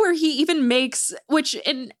point where he even makes, which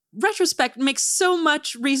in retrospect makes so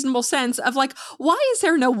much reasonable sense of like, why is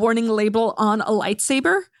there no warning label on a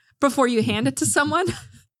lightsaber before you hand it to someone?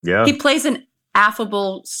 Yeah. He plays an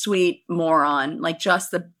affable, sweet moron, like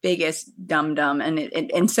just the biggest dum-dum,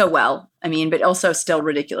 and so well. I mean, but also still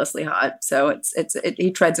ridiculously hot. So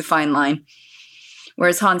he treads a fine line.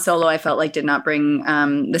 Whereas Han Solo, I felt like did not bring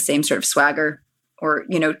the same sort of swagger or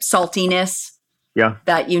saltiness. Yeah,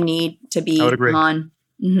 that you need to be Han.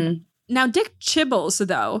 Mm-hmm. Now, Dick Chibbles,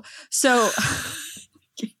 though. So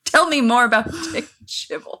Tell me more about Dick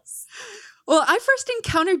Chibbles. Well, I first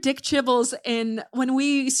encountered Dick Chibbles when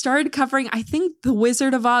we started covering, I think, The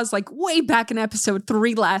Wizard of Oz, like way back in episode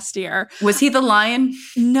 3 last year. Was he the lion?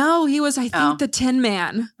 No, he was, I think, the Tin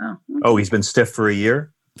Man. Oh, he's been stiff for a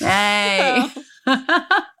year? Hey.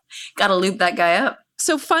 Gotta loop that guy up.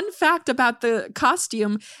 So fun fact about the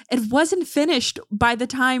costume, it wasn't finished by the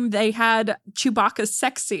time they had Chewbacca's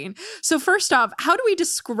sex scene. So first off, how do we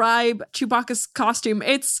describe Chewbacca's costume?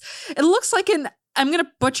 It looks like I'm going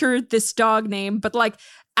to butcher this dog name, but like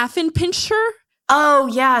Affenpinscher? Oh,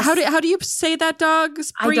 yes. How do you say that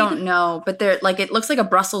dog's breed? I don't know, but it looks like a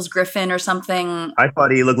Brussels Griffin or something. I thought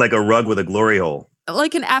he looked like a rug with a glory hole.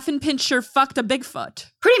 Like an Affenpinscher fucked a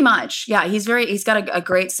Bigfoot. Pretty much. Yeah, he's got a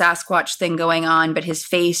great Sasquatch thing going on, but his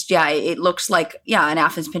face, it looks like, an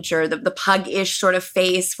Affenpinscher, the pug-ish sort of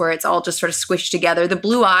face where it's all just sort of squished together. The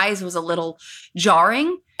blue eyes was a little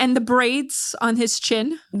jarring. And the braids on his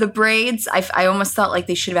chin. The braids, I almost thought like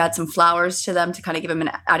they should have had some flowers to them to kind of give him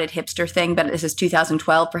an added hipster thing, but this is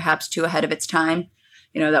 2012, perhaps too ahead of its time.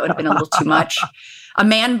 That would have been a little too much. A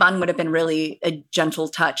man bun would have been really a gentle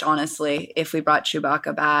touch, honestly, if we brought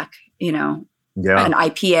Chewbacca back, an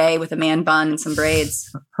IPA with a man bun and some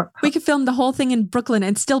braids. We could film the whole thing in Brooklyn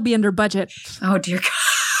and still be under budget. Oh, dear God.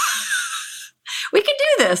 We could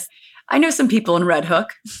do this. I know some people in Red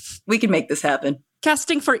Hook. We can make this happen.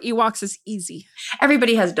 Casting for Ewoks is easy.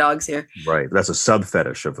 Everybody has dogs here. Right. That's a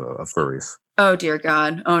sub-fetish of furries. Oh, dear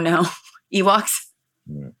God. Oh, no. Ewoks?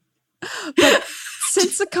 Yeah. But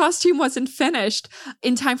since the costume wasn't finished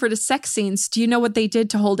in time for the sex scenes, do you know what they did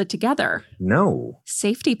to hold it together? No.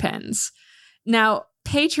 Safety pins. Now,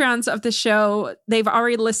 Patreons of the show, they've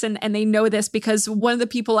already listened and they know this because one of the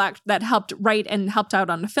people that helped write and helped out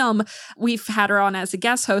on the film, we've had her on as a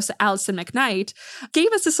guest host, Allison McKnight,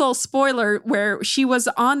 gave us this little spoiler where she was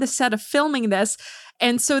on the set of filming this.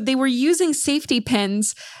 And so they were using safety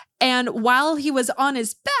pins. And while he was on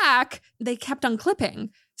his back, they kept on clipping.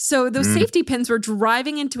 So those safety pins were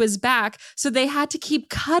driving into his back. So they had to keep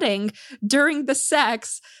cutting during the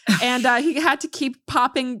sex. And he had to keep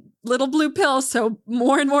popping little blue pills. So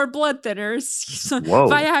more and more blood thinners. Whoa.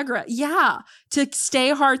 Viagra. Yeah. To stay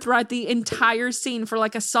hard throughout the entire scene for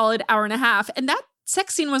like a solid hour and a half. And that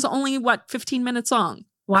sex scene was only, 15 minutes long.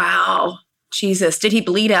 Wow. Jesus. Did he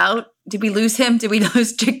bleed out? Did we lose him? Did we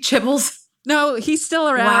lose Dick Chibbles? No, he's still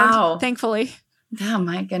around, wow. Thankfully. Oh,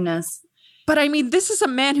 my goodness. But I mean, this is a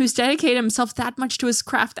man who's dedicated himself that much to his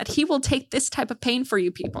craft that he will take this type of pain for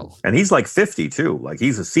you people. And he's like 50 too. Like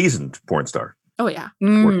he's a seasoned porn star. Oh, yeah.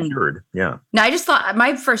 Or cured. Yeah. Now, I just thought,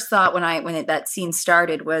 my first thought when that scene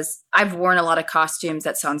started was, I've worn a lot of costumes.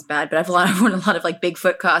 That sounds bad, but I've worn a lot of like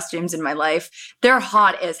Bigfoot costumes in my life. They're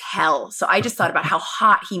hot as hell. So I just thought about how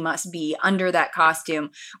hot he must be under that costume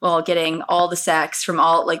while getting all the sex from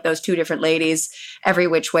all like those two different ladies every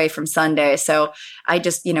which way from Sunday. So I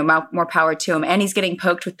just, more power to him. And he's getting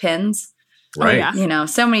poked with pins. Right. Oh, yeah.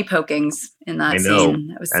 So many pokings in that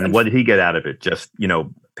scene. And what did he get out of it? Just,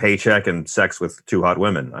 paycheck and sex with two hot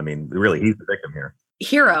women. I mean, really, he's the victim here.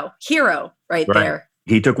 Hero right there.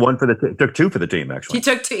 He took took two for the team, actually. He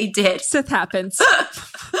took two. He did. Sith happens.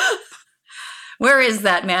 Where is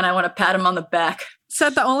that man? I want to pat him on the back. Is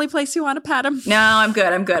that the only place you want to pat him? No, I'm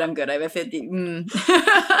good. I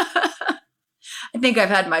think I've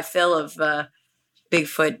had my fill of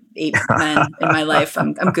Bigfoot ape men in my life.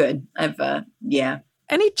 I'm good.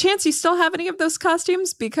 Any chance you still have any of those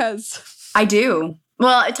costumes? Because I do.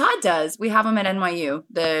 Well, Todd does. We have them at NYU,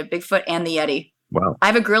 the Bigfoot and the Yeti. Wow. I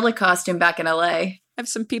have a gorilla costume back in LA. I have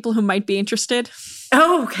some people who might be interested.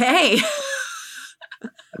 Okay.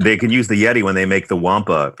 They can use the Yeti when they make the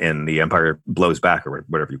Wampa in The Empire Blows Back or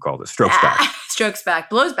whatever you call it. Strokes Back. Strokes Back.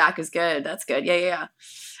 Blows Back is good. That's good. Yeah.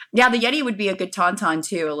 Yeah, the Yeti would be a good tauntaun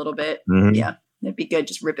too, a little bit. Mm-hmm. Yeah, it'd be good.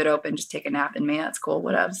 Just rip it open, just take a nap in me. That's cool.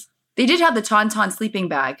 Whatevs. They did have the tauntaun sleeping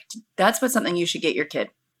bag. That's something you should get your kid.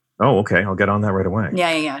 Oh, okay. I'll get on that right away.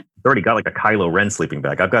 Yeah. I've already got like a Kylo Ren sleeping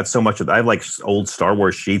bag. I've got so much of that. I have like old Star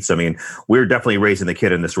Wars sheets. I mean, we're definitely raising the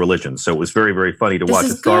kid in this religion. So it was very, very funny to watch a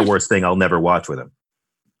Star Wars thing I'll never watch with him.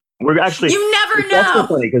 We're actually... You never know! That's so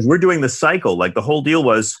funny because we're doing the cycle. Like the whole deal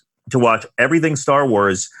was to watch everything Star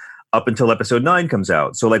Wars up until episode 9 comes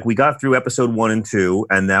out. So like we got through episode 1 and 2,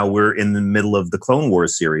 and now we're in the middle of the Clone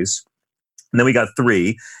Wars series. And then we got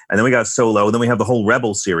 3, and then we got Solo, and then we have the whole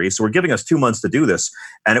Rebel series. So we're giving us 2 months to do this.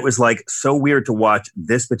 And it was like so weird to watch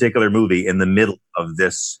this particular movie in the middle of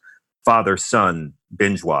this father-son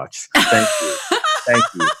binge watch. Thank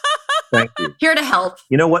you. Thank you. Here to help.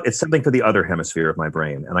 You know what? It's something for the other hemisphere of my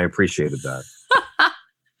brain, and I appreciated that.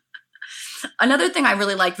 Another thing I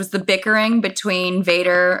really liked was the bickering between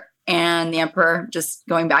Vader and the Emperor, just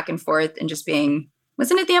going back and forth and just being,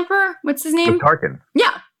 wasn't it the Emperor? What's his name? Tarkin.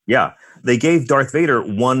 Yeah. Yeah. They gave Darth Vader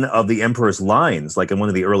one of the Emperor's lines, like in one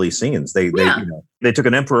of the early scenes. They took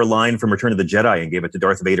an Emperor line from Return of the Jedi and gave it to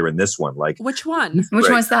Darth Vader in this one. Like, which one? Which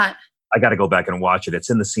one's that? I got to go back and watch it. It's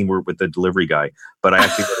in the scene with the delivery guy, but I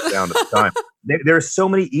actually wrote it down at the time. There are so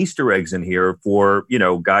many Easter eggs in here for,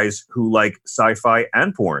 guys who like sci-fi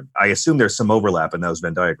and porn. I assume there's some overlap in those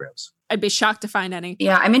Venn diagrams. I'd be shocked to find any.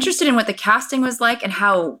 Yeah, I'm interested in what the casting was like and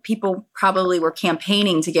how people probably were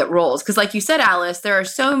campaigning to get roles. Because like you said, Alice, there are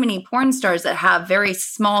so many porn stars that have very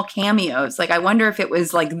small cameos. Like, I wonder if it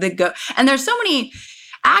was like and there's so many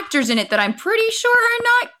actors in it that I'm pretty sure are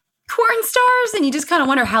not porn stars, and you just kind of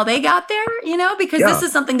wonder how they got there, because this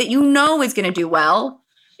is something that is going to do well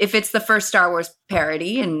if it's the first Star Wars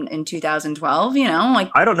parody in 2012, like.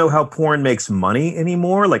 I don't know how porn makes money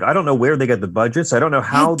anymore. Like, I don't know where they get the budgets. I don't know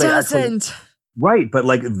how they doesn't. Right, but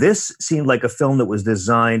like this seemed like a film that was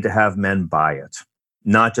designed to have men buy it.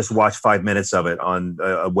 Not just watch 5 minutes of it on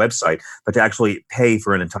a website, but to actually pay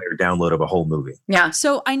for an entire download of a whole movie. Yeah.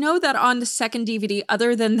 So I know that on the second DVD,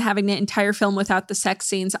 other than having the entire film without the sex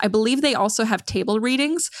scenes, I believe they also have table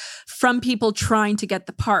readings from people trying to get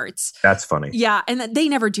the parts. That's funny. Yeah, and they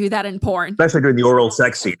never do that in porn. Especially during the oral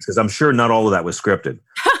sex scenes, because I'm sure not all of that was scripted.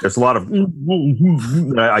 There's a lot of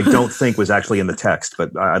I don't think was actually in the text,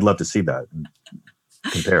 but I'd love to see that and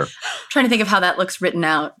compare. Trying to think of how that looks written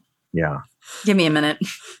out. Yeah. Give me a minute.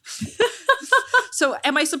 So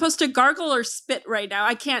am I supposed to gargle or spit right now?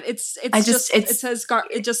 I can't. It just says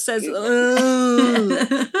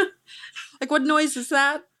like, what noise is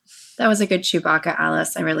that? That was a good Chewbacca,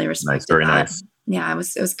 Alice. I really respect Very that. nice. Yeah, it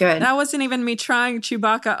was good. That wasn't even me trying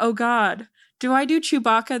Chewbacca. Oh God. Do I do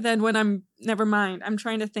Chewbacca then when I'm, never mind. I'm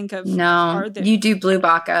trying to think of. No, you do Blue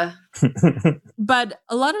Bacca. But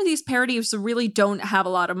a lot of these parodies really don't have a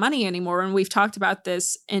lot of money anymore. And we've talked about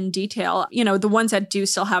this in detail. The ones that do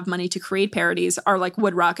still have money to create parodies are like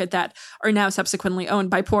Wood Rocket, that are now subsequently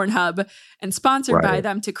owned by Pornhub and sponsored by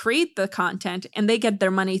them to create the content. And they get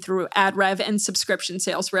their money through ad rev and subscription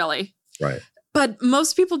sales, really. Right. But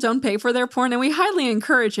most people don't pay for their porn, and we highly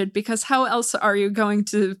encourage it, because how else are you going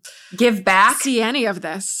to give back? See any of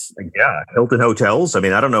this? Yeah, Hilton Hotels. I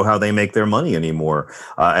mean, I don't know how they make their money anymore,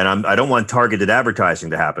 and I don't want targeted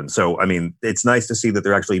advertising to happen. So, I mean, it's nice to see that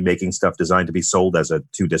they're actually making stuff designed to be sold as a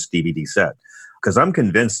 2-disc DVD set. Because I'm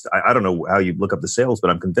convinced, I don't know how you look up the sales, but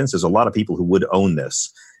I'm convinced there's a lot of people who would own this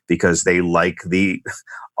because they like the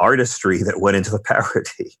artistry that went into the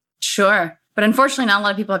parody. Sure. But unfortunately, not a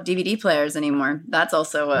lot of people have DVD players anymore. That's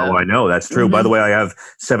also Oh, I know. That's true. Mm-hmm. By the way, I have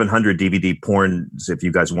 700 DVD porns if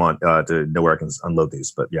you guys want to know where I can unload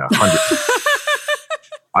these. But yeah, 100.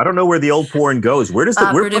 I don't know where the old porn goes. Where does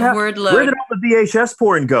where did all the VHS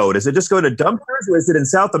porn go? Does it just go to dumpsters, or is it in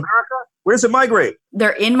South America? Where does it migrate? They're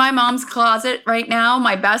in my mom's closet right now.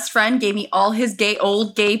 My best friend gave me all his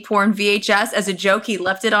old gay porn VHS as a joke. He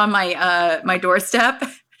left it on my my doorstep.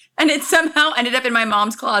 And it somehow ended up in my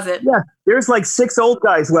mom's closet. Yeah, there's like 6 old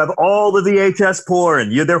guys who have all the VHS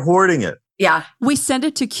porn. They're hoarding it. Yeah. We send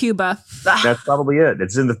it to Cuba. That's probably it.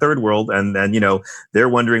 It's in the third world. And they're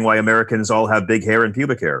wondering why Americans all have big hair and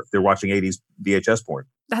pubic hair. They're watching 80s VHS porn.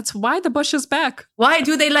 That's why the bush is back. Why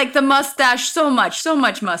do they like the mustache so much? So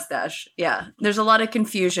much mustache. Yeah. There's a lot of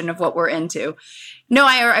confusion of what we're into. No,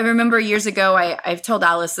 I remember years ago, I've told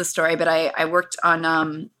Alice this story, but I worked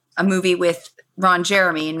on a movie with Ron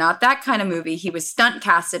Jeremy, not that kind of movie. He was stunt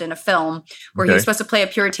casted in a film where he was supposed to play a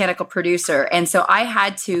puritanical producer. And so I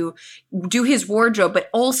had to do his wardrobe, but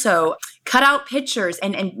also cut out pictures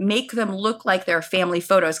and make them look like their family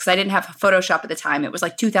photos, because I didn't have Photoshop at the time. It was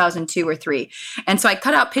like 2002 or 3. And so I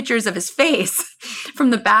cut out pictures of his face from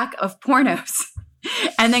the back of pornos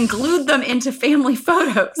and then glued them into family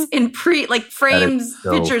photos in frames,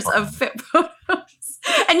 so pictures fun. Of photos.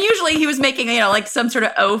 And usually he was making, like some sort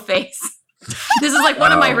of O face. This is like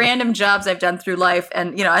one of my random jobs I've done through life.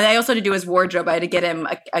 And, I also had to do his wardrobe. I had to get him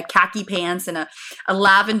a khaki pants and a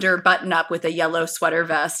lavender button up with a yellow sweater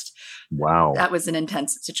vest. Wow. That was an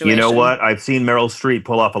intense situation. You know what? I've seen Meryl Streep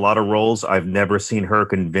pull off a lot of roles. I've never seen her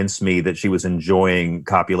convince me that she was enjoying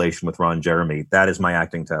copulation with Ron Jeremy. That is my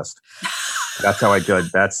acting test. That's how I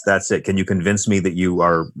judge. That's it. Can you convince me that you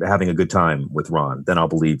are having a good time with Ron? Then I'll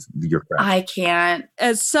believe you're correct. I can't.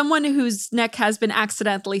 As someone whose neck has been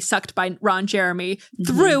accidentally sucked by Ron Jeremy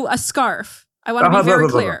through a scarf, I want to be very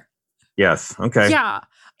clear. Yes. Okay. Yeah.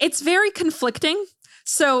 It's very conflicting.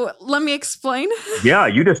 So let me explain. Yeah,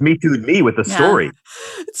 you just Me Too'd me with the story.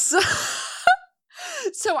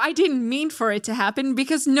 So I didn't mean for it to happen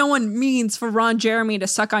because no one means for Ron Jeremy to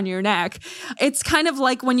suck on your neck. It's kind of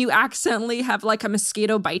like when you accidentally have like a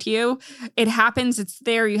mosquito bite you. It happens, it's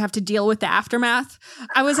there, you have to deal with the aftermath.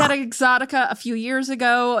 I was at Exotica a few years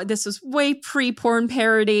ago. This was way pre-porn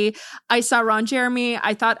parody. I saw Ron Jeremy.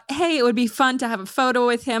 I thought, hey, it would be fun to have a photo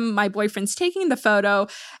with him. My boyfriend's taking the photo.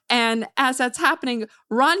 And as that's happening,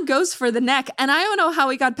 Ron goes for the neck. And I don't know how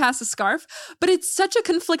he got past the scarf, but it's such a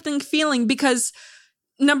conflicting feeling because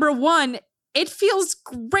number one, it feels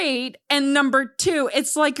great. And number two,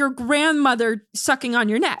 it's like your grandmother sucking on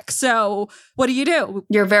your neck. So what do you do?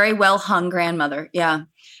 Your very well hung grandmother. Yeah.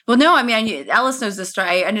 Well, no, I mean, Alice knows this story.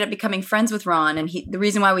 I ended up becoming friends with Ron. And the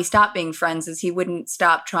reason why we stopped being friends is he wouldn't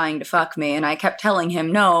stop trying to fuck me. And I kept telling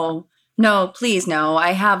him, no, please, no,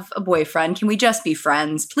 I have a boyfriend. Can we just be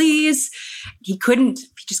friends, please? He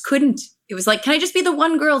just couldn't. It was like, can I just be the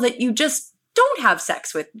one girl that you just don't have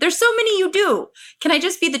sex with? There's so many you do. Can I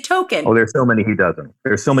just be the token? Oh, there's so many he doesn't.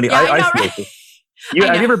 There's so many. Yeah, I know, right? Have you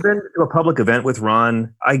ever been to a public event with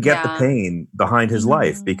Ron? I get the pain behind his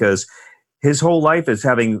life because his whole life is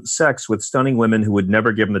having sex with stunning women who would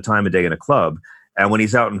never give him the time of day in a club. And when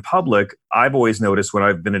he's out in public, I've always noticed when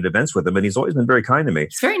I've been at events with him, and he's always been very kind to me.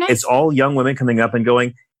 It's very nice. It's all young women coming up and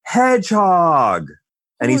going, hedgehog.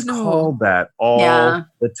 And he's called that all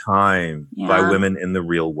the time by women in the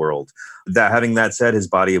real world. Having that said, his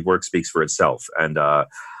body of work speaks for itself. And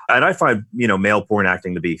I find, male porn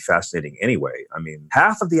acting to be fascinating anyway. I mean,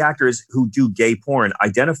 half of the actors who do gay porn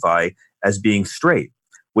identify as being straight,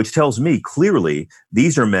 which tells me clearly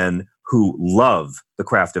these are men who love the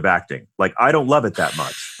craft of acting. Like, I don't love it that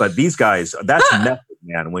much, but these guys, that's method,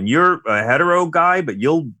 man. When you're a hetero guy, but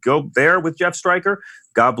you'll go there with Jeff Stryker,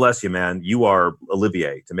 God bless you, man. You are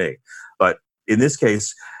Olivier to me. But in this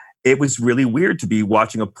case, it was really weird to be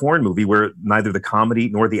watching a porn movie where neither the comedy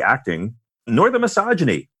nor the acting nor the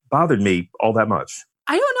misogyny bothered me all that much.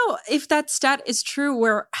 I don't know if that stat is true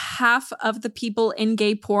where half of the people in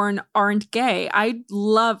gay porn aren't gay. I've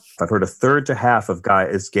heard a third to half of guy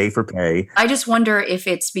is gay for pay. I just wonder if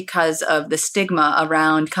it's because of the stigma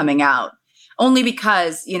around coming out. Only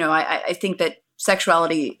because, I think that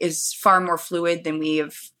sexuality is far more fluid than we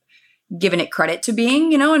have given it credit to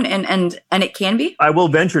being, and it can be. I will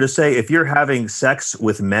venture to say if you're having sex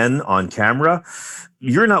with men on camera,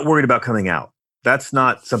 you're not worried about coming out. That's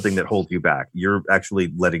not something that holds you back. You're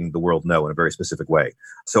actually letting the world know in a very specific way.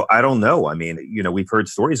 So I don't know. I mean, we've heard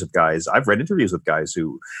stories of guys. I've read interviews with guys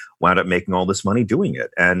who wound up making all this money doing it.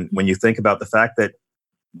 And when you think about the fact that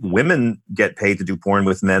women get paid to do porn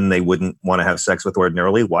with men they wouldn't want to have sex with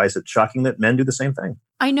ordinarily, why is it shocking that men do the same thing?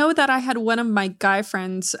 I know that I had one of my guy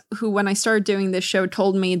friends who, when I started doing this show,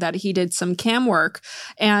 told me that he did some cam work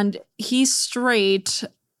and he's straight.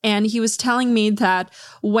 And he was telling me that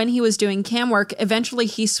when he was doing cam work, eventually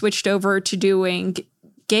he switched over to doing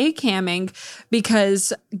gay camming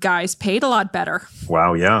because guys paid a lot better.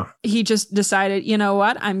 Wow, yeah. He just decided, you know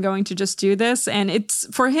what, I'm going to just do this. And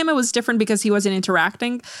for him, it was different because he wasn't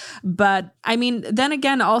interacting. But I mean, then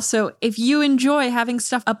again, also, if you enjoy having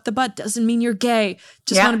stuff up the butt, doesn't mean you're gay.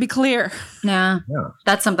 Just want to be clear. Yeah.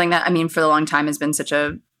 That's something that, for a long time has been such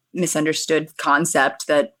a misunderstood concept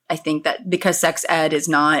that I think that because sex ed is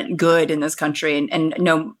not good in this country and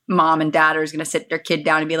no mom and dad are going to sit their kid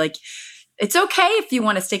down and be like, it's okay if you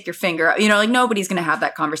want to stick your finger, nobody's going to have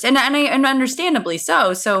that conversation. And understandably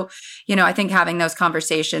so. So, I think having those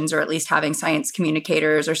conversations or at least having science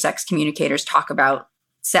communicators or sex communicators talk about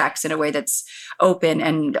sex in a way that's open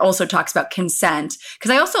and also talks about consent.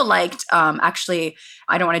 Because I also liked, actually,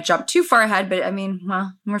 I don't want to jump too far ahead, but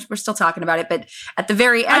we're still talking about it. But at the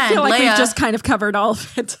very end, I feel like Leia, we've just kind of covered all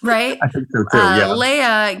of it. Right? I think so too, yeah.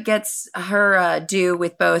 Leia gets her due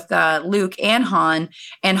with both Luke and Han,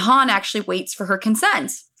 and Han actually waits for her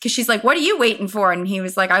consent. Because she's like, what are you waiting for? And he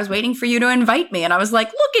was like, I was waiting for you to invite me. And I was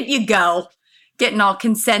like, look at you go. Getting all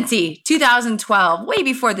consenty. 2012, way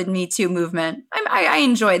before the Me Too movement. I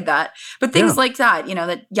enjoyed that. But things like that,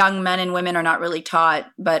 that young men and women are not really taught,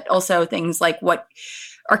 but also things like what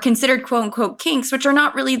are considered quote unquote kinks, which are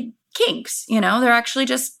not really kinks. They're actually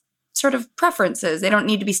just sort of preferences. They don't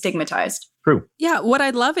need to be stigmatized. True. Yeah, what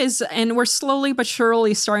I'd love is, and we're slowly but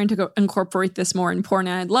surely starting to incorporate this more in porn,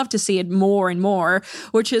 and I'd love to see it more and more,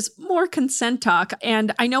 which is more consent talk.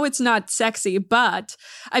 And I know it's not sexy, but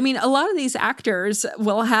a lot of these actors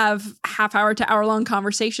will have half-hour to hour-long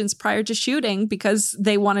conversations prior to shooting because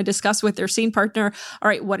they want to discuss with their scene partner, all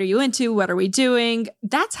right, what are you into? What are we doing?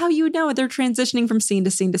 That's how you know they're transitioning from scene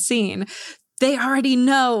to scene to scene. They already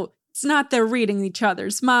know. It's not they're reading each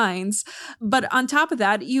other's minds. But on top of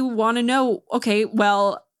that, you want to know, okay,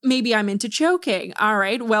 well, maybe I'm into choking. All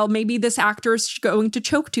right, well, maybe this actor is going to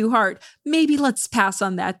choke too hard. Maybe let's pass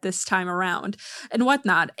on that this time around and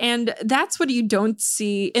whatnot. And that's what you don't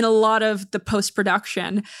see in a lot of the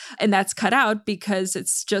post-production. And that's cut out because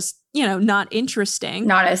it's just, not interesting.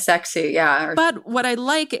 Not as sexy, yeah. But what I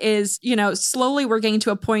like is, slowly we're getting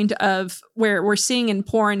to a point of where we're seeing in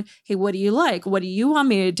porn, hey, what do you like? What do you want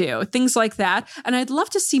me to do? Things like that. And I'd love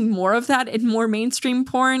to see more of that in more mainstream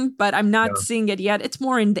porn, but I'm not seeing it yet. It's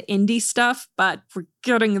more in the indie stuff, but we're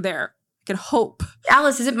getting there. I can hope.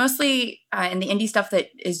 Alice, is it mostly in the indie stuff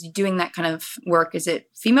that is doing that kind of work? Is it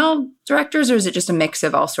female directors or is it just a mix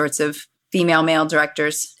of all sorts of female, male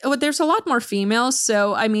directors? Oh, there's a lot more females.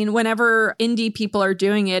 So, I mean, whenever indie people are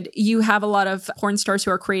doing it, you have a lot of porn stars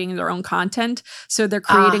who are creating their own content. So they're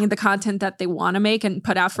creating the content that they want to make and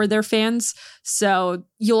put out for their fans. So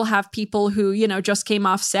you'll have people who, just came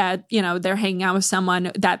off set, they're hanging out with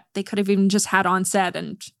someone that they could have even just had on set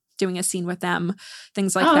and doing a scene with them,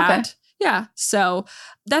 things like that. Okay. Yeah. So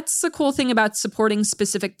that's the cool thing about supporting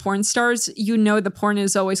specific porn stars. The porn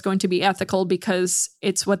is always going to be ethical because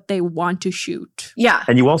it's what they want to shoot. Yeah.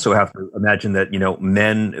 And you also have to imagine that,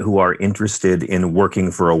 men who are interested in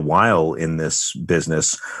working for a while in this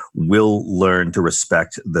business will learn to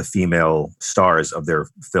respect the female stars of their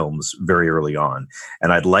films very early on.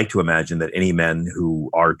 And I'd like to imagine that any men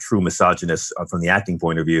who are true misogynists from the acting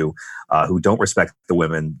point of view, who don't respect the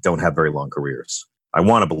women, don't have very long careers. I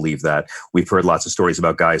want to believe that. We've heard lots of stories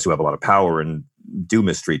about guys who have a lot of power and do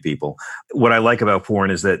mistreat people. What I like about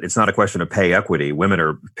porn is that it's not a question of pay equity. Women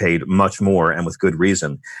are paid much more and with good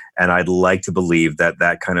reason. And I'd like to believe that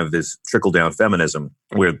that kind of is trickle-down feminism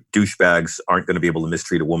where douchebags aren't going to be able to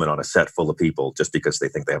mistreat a woman on a set full of people just because they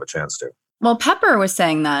think they have a chance to. Well, Pepper was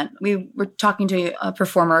saying that. We were talking to a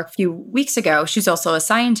performer a few weeks ago. She's also a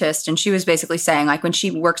scientist. And she was basically saying, like, when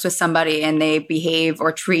she works with somebody and they behave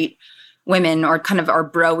or treat women or kind of are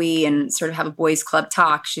bro-y and sort of have a boys club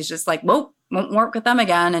talk, she's just like, whoa, won't work with them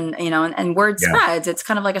again. And, and word spreads. It's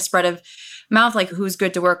kind of like a spread of mouth, like who's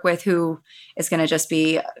good to work with, who is going to just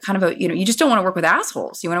be kind of you just don't want to work with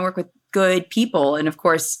assholes. You want to work with good people. And of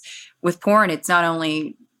course, with porn, it's not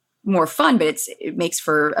only more fun, but it makes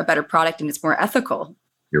for a better product and it's more ethical.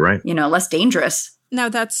 You're right. Less dangerous. Now,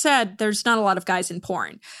 that said, there's not a lot of guys in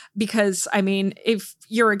porn because, I mean, if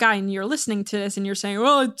you're a guy and you're listening to this and you're saying,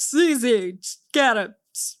 well, it's easy, just gotta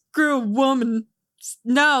screw a woman.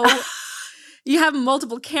 No. You have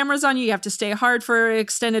multiple cameras on you. You have to stay hard for an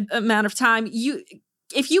extended amount of time.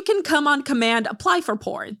 If you can come on command, apply for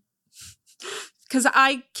porn. Because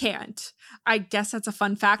I can't. I guess that's a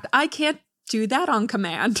fun fact. I can't do that on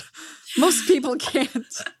command. Most people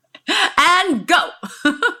can't. And go.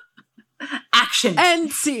 Action.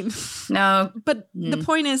 End scene. No. But the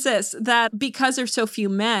point is this, that because there's so few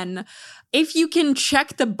men, if you can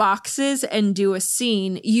check the boxes and do a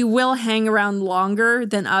scene, you will hang around longer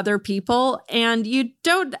than other people. And you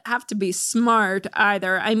don't have to be smart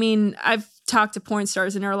either. I mean, I've talked to porn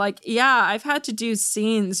stars and they're like, yeah, I've had to do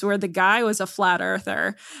scenes where the guy was a flat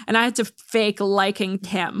earther and I had to fake liking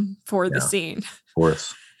him for the scene. Of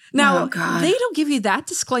course. Now, they don't give you that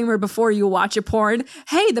disclaimer before you watch a porn.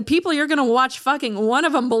 Hey, the people you're going to watch fucking, one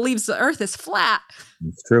of them believes the earth is flat.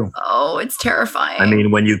 It's true. Oh, it's terrifying. I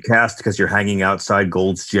mean, when you cast because you're hanging outside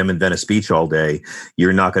Gold's Gym in Venice Beach all day,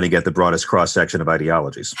 you're not going to get the broadest cross-section of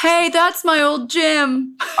ideologies. Hey, that's my old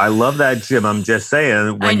gym. I love that gym. I'm just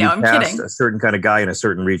saying, when I'm cast kidding. a certain kind of guy in a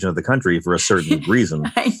certain region of the country for a certain reason.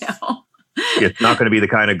 I know. It's not going to be the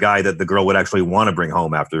kind of guy that the girl would actually want to bring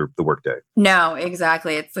home after the workday. No,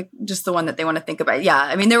 exactly. It's like just the one that they want to think about. Yeah.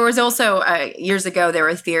 I mean, there was also years ago, there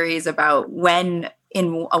were theories about when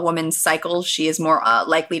in a woman's cycle, she is more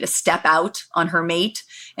likely to step out on her mate.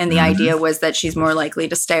 And the idea was that she's more likely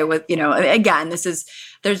to stay with, again,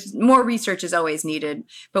 there's more research is always needed,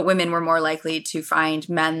 but women were more likely to find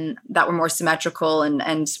men that were more symmetrical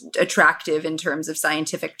and attractive in terms of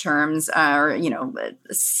scientific terms, or,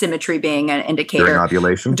 symmetry being an indicator.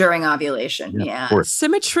 During ovulation. Yeah.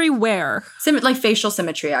 Symmetry where? Like facial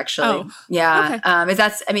symmetry, actually. Oh, yeah.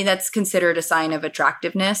 Okay. That's considered a sign of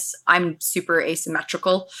attractiveness. I'm super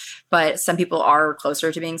asymmetrical, but some people are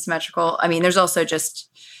closer to being symmetrical. I mean, there's also just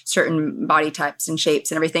certain body types and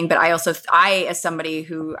shapes and everything. But I, as somebody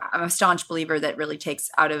who I'm a staunch believer that really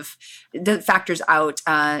factors out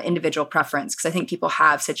individual preference, because I think people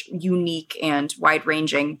have such unique and wide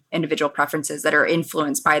ranging individual preferences that are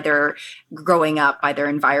influenced by their growing up, by their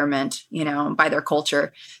environment, by their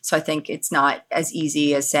culture. So I think it's not as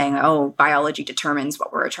easy as saying, oh, biology determines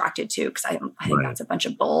what we're attracted to, because I think that's a bunch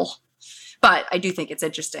of bull. But I do think it's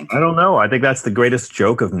interesting. I don't know. I think that's the greatest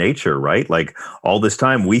joke of nature, right? Like all this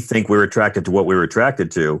time we think we're attracted to what we're attracted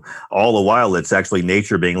to. All the while it's actually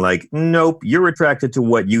nature being like, nope, you're attracted to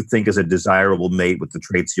what you think is a desirable mate with the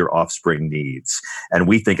traits your offspring needs. And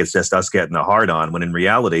we think it's just us getting a hard on, when in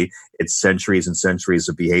reality, it's centuries and centuries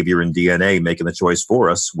of behavior and DNA making the choice for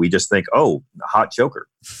us. We just think, oh, hot joker.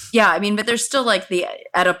 Yeah, I mean, but there's still like the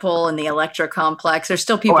Oedipal and the Electra complex. There's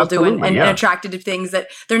still people doing and attracted to things that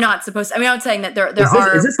they're not supposed to. I mean, I'm saying that there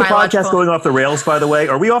are. Is this the podcast going off the rails, by the way?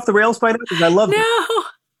 Are we off the rails by now? Because I love it. No.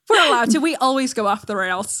 We're allowed to. We always go off the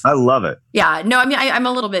rails. I love it. Yeah. No, I mean, I'm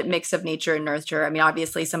a little bit mix of nature and nurture. I mean,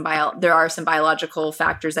 obviously there are some biological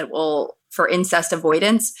factors that will for incest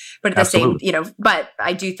avoidance, but at the same, but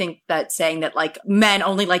I do think that saying that like men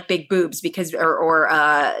only like big boobs because, or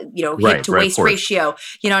hip to waist ratio,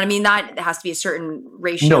 you know what I mean? That has to be a certain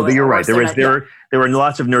ratio. No, but you're right. There are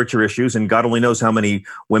lots of nurture issues, and God only knows how many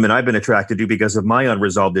women I've been attracted to because of my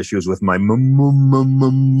unresolved issues with my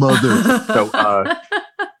mother. So,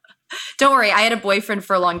 don't worry. I had a boyfriend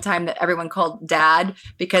for a long time that everyone called Dad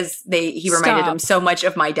because he reminded him so much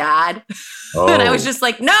of my dad. Oh. And I was just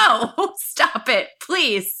like, no, stop it.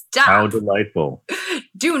 Please stop. How delightful.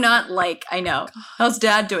 Do not I know. How's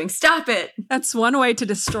Dad doing? Stop it. That's one way to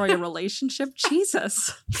destroy a relationship.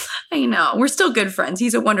 Jesus. I know. We're still good friends.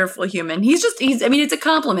 He's a wonderful human. It's a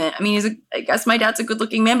compliment. I mean, I guess my dad's a good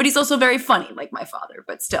looking man, but he's also very funny like my father,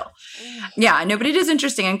 but still. Yeah, no, but it is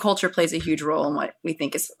interesting, and culture plays a huge role in what we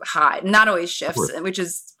think is hot. And that always shifts, which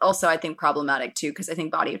is also, I think, problematic too, because I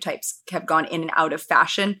think body types have gone in and out of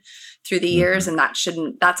fashion through the years, and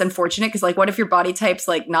that's unfortunate, because like, what if your body type's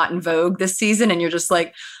like not in vogue this season and you're just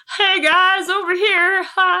like, hey guys, over here,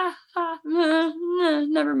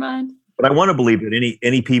 never mind. But I want to believe that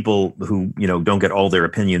any people who don't get all their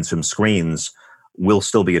opinions from screens will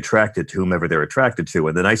still be attracted to whomever they're attracted to.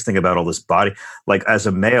 And the nice thing about all this body, like as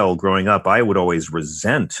a male growing up, I would always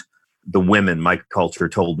resent the women my culture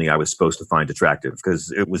told me I was supposed to find attractive,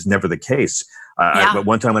 because it was never the case. But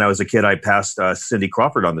one time when I was a kid, I passed Cindy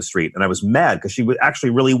Crawford on the street, and I was mad because she actually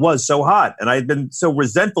really was so hot. And I had been so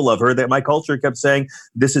resentful of her that my culture kept saying,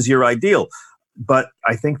 this is your ideal. But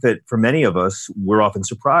I think that for many of us, we're often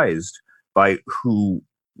surprised by who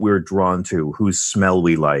we're drawn to, whose smell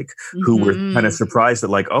we like, who we're kind of surprised that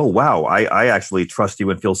like, oh, wow, I actually trust you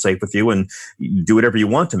and feel safe with you and do whatever you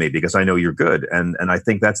want to me because I know you're good. And I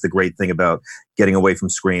think that's the great thing about getting away from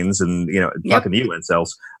screens and, talking to you,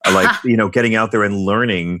 incels, like, getting out there and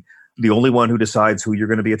learning. The only one who decides who you're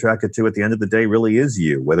going to be attracted to at the end of the day really is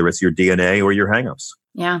you, whether it's your DNA or your hangups.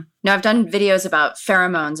 Yeah. No, I've done videos about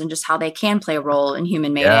pheromones and just how they can play a role in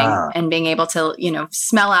human mating and being able to,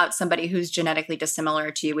 smell out somebody who's genetically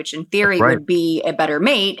dissimilar to you, which in theory would be a better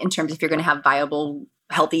mate in terms if you're going to have viable,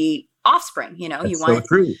 healthy offspring. You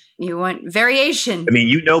want variation. I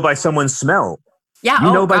mean, by someone's smell. Yeah.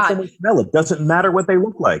 By someone's smell. It doesn't matter what they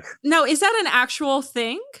look like. No, is that an actual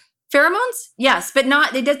thing? Pheromones? Yes, but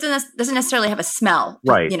not, it doesn't necessarily have a smell.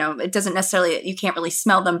 Right. It doesn't necessarily, you can't really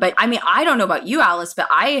smell them. But I mean, I don't know about you, Alice, but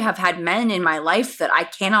I have had men in my life that I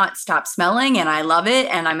cannot stop smelling, and I love it,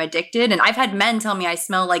 and I'm addicted. And I've had men tell me I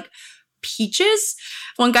smell like peaches.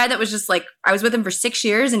 One guy that was just like, I was with him for 6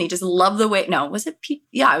 years, and he just loved the way, no, was it?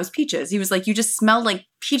 Yeah, it was peaches. He was like, you just smell like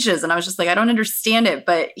peaches. And I was just like, I don't understand it,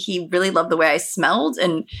 but he really loved the way I smelled.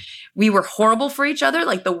 And we were horrible for each other,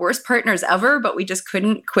 like the worst partners ever, but we just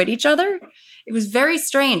couldn't quit each other. It was very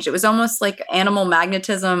strange. It was almost like animal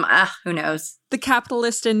magnetism. Who knows? The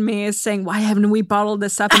capitalist in me is saying, why haven't we bottled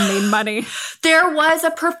this up and made money? There was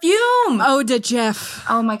a perfume. Oh, did Jeff?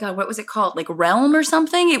 Oh my God. What was it called? Like Realm or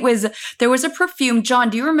something? There was a perfume.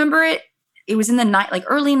 John, do you remember it? It was in the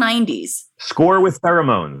early 90s. Score with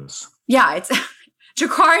pheromones. Yeah. It's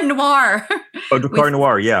Jacquard Noir. Oh, Jacquard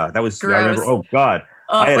Noir. Yeah. That was, gross. I remember. Oh God.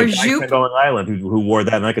 I had a guy on Long Island who wore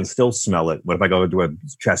that, and I can still smell it. What if I go to a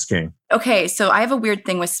chess king? Okay, so I have a weird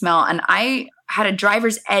thing with smell, and I had a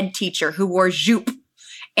driver's ed teacher who wore jupe,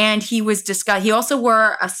 and he was disgusting. He also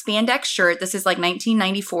wore a spandex shirt. This is like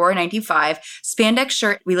 1994, 95. Spandex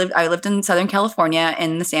shirt. I lived in Southern California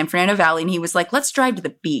in the San Fernando Valley, and he was like, let's drive to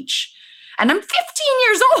the beach. And I'm 15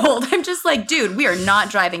 years old. I'm just like, dude, we are not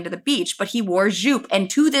driving to the beach. But he wore jupe, and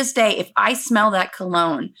to this day, if I smell that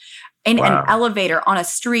cologne in an elevator on a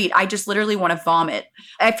street, I just literally want to vomit.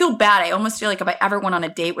 I feel bad. I almost feel like if I ever went on a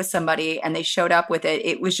date with somebody and they showed up with it,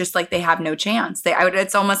 it was just like they have no chance.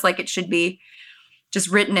 It's almost like it should be just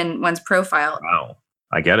written in one's profile. Wow.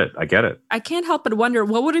 I get it. I can't help but wonder,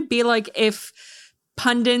 what would it be like if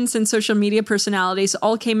pundits and social media personalities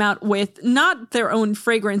all came out with not their own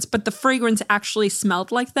fragrance, but the fragrance actually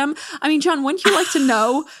smelled like them? I mean, John, wouldn't you like to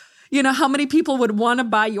know? You know how many people would want to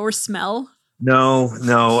buy your smell? No.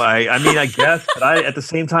 I mean, I guess, but at the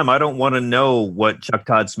same time, I don't want to know what Chuck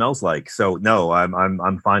Todd smells like. So no,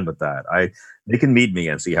 I'm fine with that. They can meet me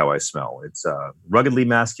and see how I smell. It's ruggedly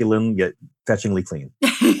masculine yet fetchingly clean.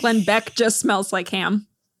 Glenn Beck just smells like ham.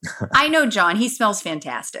 I know John. He smells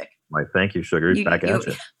fantastic. Why, thank you, sugar. Back at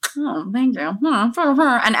you. Oh, thank you.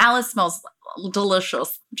 And Alice smells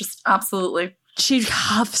delicious. Just absolutely. She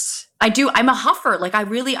huffs. I do. I'm a huffer. Like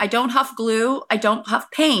I don't huff glue. I don't huff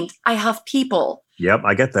paint. I huff people. Yep,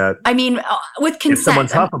 I get that. I mean, with consent. If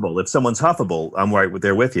someone's huffable, I'm right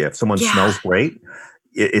there with you. If someone smells great,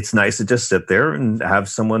 it's nice to just sit there and have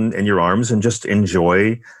someone in your arms and just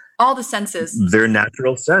enjoy all the senses. Their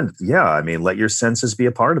natural scent. Yeah, I mean, let your senses be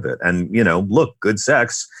a part of it. And, look, good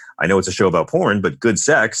sex. I know it's a show about porn, but good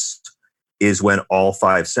sex is when all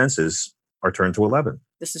 5 senses are turned to 11.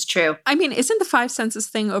 This is true. I mean, isn't the 5 senses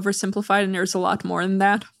thing oversimplified and there's a lot more than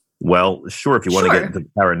that? Well, sure, if you want to get into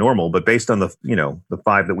paranormal, but based on the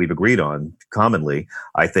 5 that we've agreed on commonly,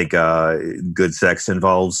 I think good sex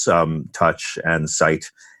involves touch and sight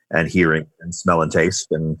and hearing and smell and taste.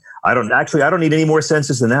 And I don't need any more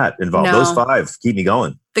senses than that involved. No. Those 5 keep me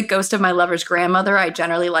going. The ghost of my lover's grandmother, I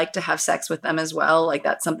generally like to have sex with them as well. Like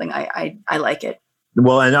that's something I like it.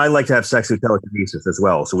 Well, and I like to have sex with telekinesis as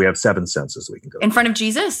well. So we have 7 senses we can go. In front of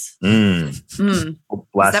Jesus?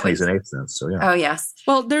 Blasphemy is an 8th sense. So yeah. Oh, yes.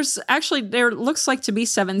 Well, there looks like to be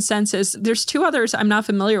 7 senses. There's 2 others I'm not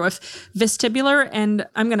familiar with. Vestibular and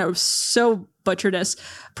I'm going to so butcher this.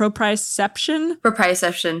 Proprioception.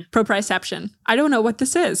 I don't know what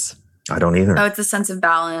this is. I don't either. Oh, it's the sense of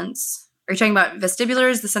balance. Are you talking about vestibular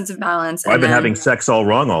is the sense of balance? I've been having sex all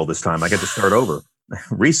wrong all this time. I get to start over.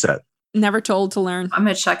 Reset. Never told to learn. I'm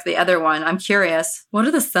going to check the other one. I'm curious. What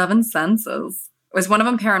are the 7 senses? Was one of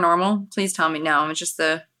them paranormal? Please tell me. No, it's just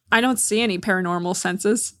I don't see any paranormal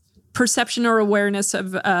senses. Perception or awareness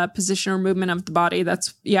of position or movement of the body.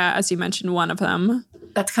 That's, as you mentioned, one of them.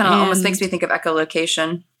 That's kind of almost makes me think of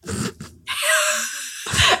echolocation.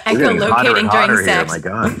 Echolocating during sex. Here, my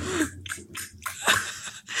God.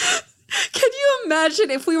 Can you imagine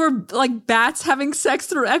if we were like bats having sex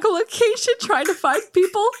through echolocation, trying to find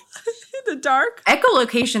people in the dark?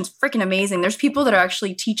 Echolocation's freaking amazing. There's people that are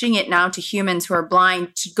actually teaching it now to humans who are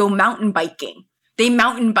blind to go mountain biking. They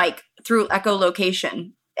mountain bike through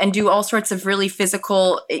echolocation and do all sorts of really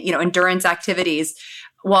physical, endurance activities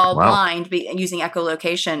while blind using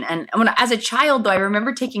echolocation. And as a child, though, I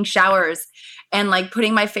remember taking showers and like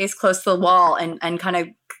putting my face close to the wall and kind of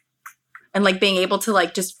and like being able to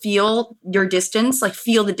like just feel your distance, like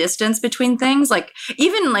feel the distance between things. Like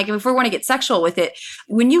even like if we want to get sexual with it,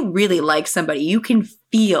 when you really like somebody, you can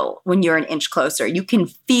feel when you're an inch closer. You can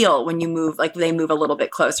feel when you move, like they move a little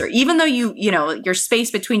bit closer. Even though your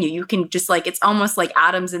space between you can just like, it's almost like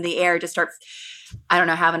atoms in the air to start, I don't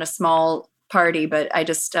know, having a small party. But I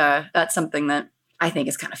just, that's something that I think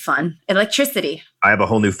is kind of fun. Electricity. I have a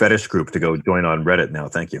whole new fetish group to go join on Reddit now.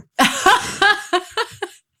 Thank you.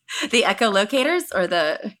 The echolocators or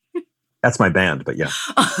the... That's my band, but yeah.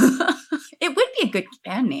 It would be a good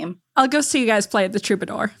band name. I'll go see you guys play at the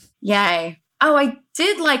Troubadour. Yay. Oh, I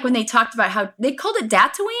did like when they talked about how they called it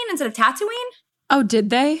Dantooine instead of Tatooine. Oh,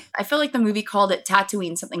 did they? I feel like the movie called it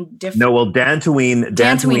Tatooine something different. No, well,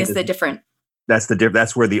 Dantooine is the different...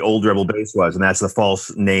 That's where the old Rebel base was, and that's the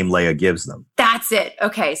false name Leia gives them. That's it.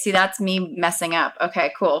 Okay, see, that's me messing up.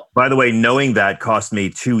 Okay, cool. By the way, knowing that cost me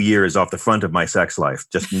 2 years off the front of my sex life.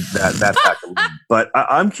 Just that fact alone. But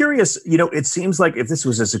I'm curious, it seems like if this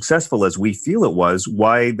was as successful as we feel it was,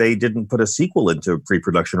 why they didn't put a sequel into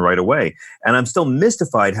pre-production right away. And I'm still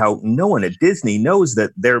mystified how no one at Disney knows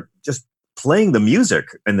that they're just playing the music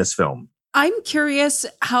in this film. I'm curious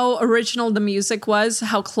how original the music was,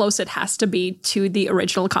 how close it has to be to the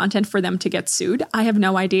original content for them to get sued. I have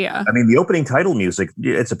no idea. I mean, the opening title music,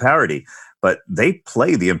 it's a parody, but they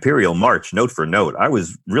play the Imperial March note for note. I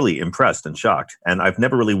was really impressed and shocked. And I've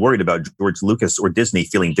never really worried about George Lucas or Disney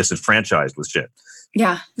feeling disenfranchised with shit.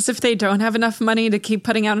 Yeah. As if they don't have enough money to keep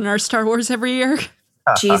putting out another Star Wars every year.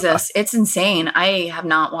 Jesus, it's insane. I have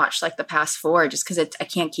not watched like the past 4 just because I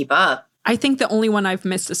can't keep up. I think the only one I've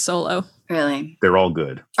missed is Solo. Really? They're all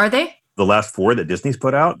good. Are they? The last 4 that Disney's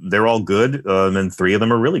put out, they're all good. And 3 of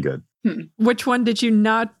them are really good. Which one did you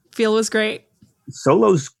not feel was great?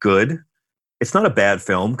 Solo's good. It's not a bad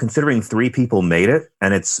film. Considering 3 people made it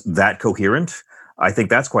and it's that coherent, I think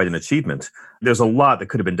that's quite an achievement. There's a lot that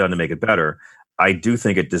could have been done to make it better. I do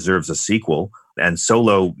think it deserves a sequel. And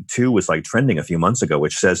Solo 2 was like trending a few months ago,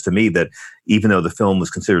 which says to me that even though the film was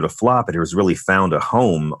considered a flop, it has really found a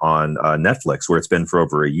home on Netflix where it's been for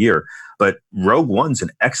over a year. But Rogue One's an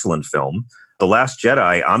excellent film. The Last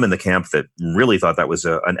Jedi, I'm in the camp that really thought that was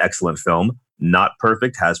an excellent film. Not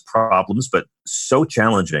perfect, has problems, but so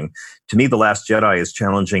challenging. To me, The Last Jedi is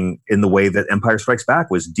challenging in the way that Empire Strikes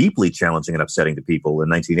Back was deeply challenging and upsetting to people in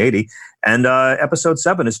 1980. And Episode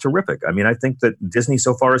 7 is terrific. I mean, I think that Disney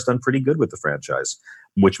so far has done pretty good with the franchise,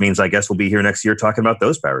 which means I guess we'll be here next year talking about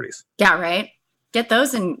those parodies. Yeah, right. Get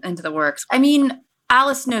those into the works. I mean,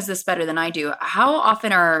 Alice knows this better than I do. How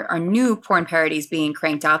often are new porn parodies being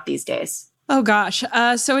cranked out these days? Oh, gosh.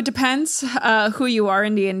 So it depends who you are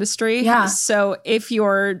in the industry. Yeah. So if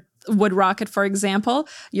you're Wood Rocket, for example,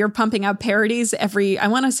 you're pumping out parodies every, I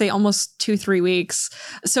want to say almost 2-3 weeks.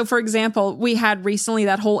 So, for example, we had recently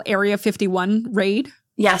that whole Area 51 raid.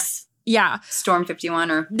 Yes. Yeah. Storm 51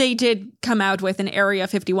 or... They did come out with an Area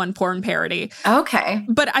 51 porn parody. Okay.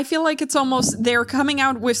 But I feel like it's almost, they're coming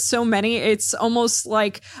out with so many, it's almost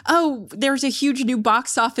like, oh, there's a huge new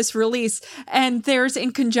box office release and there's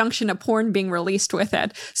in conjunction a porn being released with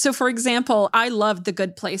it. So for example, I love The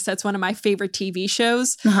Good Place. That's one of my favorite TV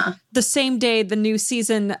shows. Uh-huh. The same day the new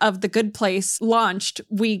season of The Good Place launched,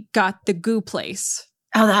 we got The Goo Place.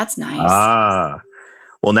 Oh, that's nice. Ah.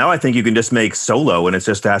 Well, now I think you can just make Solo and it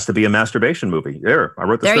just has to be a masturbation movie. There, I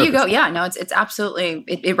wrote the script. There you go. It's, yeah, no, it's absolutely,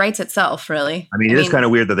 it writes itself, really. I mean, it is kind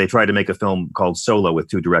of weird that they tried to make a film called Solo with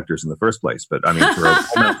 2 directors in the first place. But I mean, for a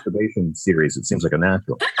masturbation series, it seems like a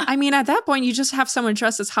natural. I mean, at that point, you just have someone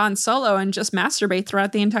dressed as Han Solo and just masturbate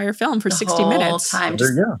throughout the entire film for 60 minutes. Time.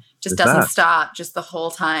 Well, just doesn't stop, just the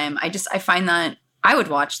whole time. I find that I would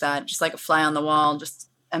watch that just like a fly on the wall.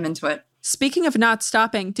 I'm into it. Speaking of not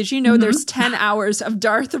stopping, did you know there's 10 hours of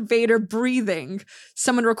Darth Vader breathing?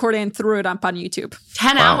 Someone recorded and threw it up on YouTube.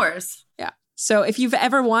 10 hours? Yeah. So if you've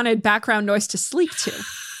ever wanted background noise to sleep to.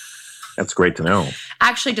 That's great to know.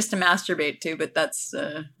 Actually, just to masturbate to, but that's,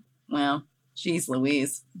 well, geez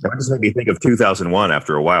Louise. That just made me think of 2001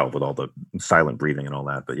 after a while with all the silent breathing and all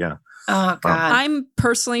that, but yeah. Oh, God. I'm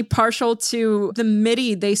personally partial to the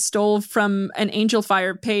MIDI they stole from an Angel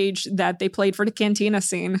Fire page that they played for the Cantina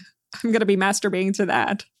scene. I'm going to be masturbating to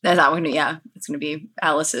that. That's not going to, yeah. It's going to be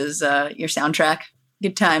Alice's, your soundtrack.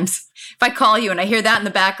 Good times. If I call you and I hear that in the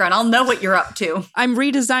background, I'll know what you're up to. I'm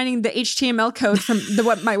redesigning the HTML code from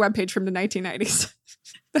my webpage from the 1990s.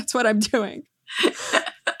 That's what I'm doing.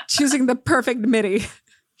 Choosing the perfect MIDI.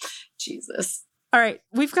 Jesus. All right.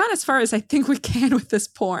 We've gone as far as I think we can with this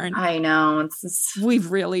porn. I know. We've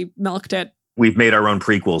really milked it. We've made our own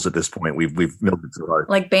prequels at this point. We've milked it so hard.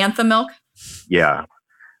 Like Bantha milk? Yeah.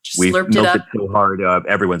 We've milked it so hard,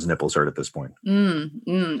 everyone's nipples hurt at this point.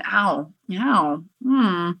 Ow.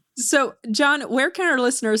 So, John, where can our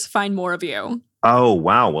listeners find more of you? Oh,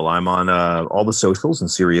 wow. Well, I'm on all the socials and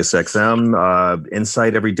SiriusXM,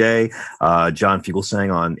 Insight every day, John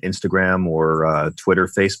Fugelsang on Instagram or Twitter,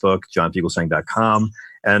 Facebook, johnfugelsang.com,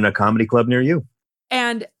 and a comedy club near you.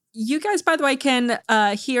 And you guys, by the way, can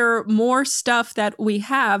hear more stuff that we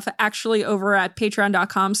have actually over at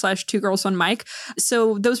patreon.com/2girls1mic.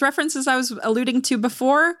 So those references I was alluding to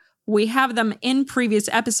before, we have them in previous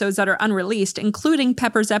episodes that are unreleased, including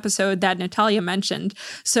Pepper's episode that Natalia mentioned.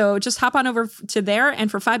 So just hop on over to there,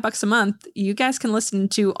 and for $5 a month, you guys can listen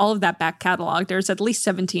to all of that back catalog. There's at least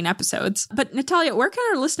 17 episodes. But Natalia, where can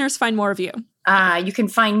our listeners find more of you? You can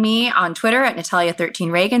find me on Twitter at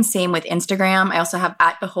Natalia13Reagan. Same with Instagram. I also have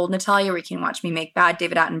at Behold Natalia, where you can watch me make bad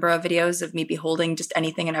David Attenborough videos of me beholding just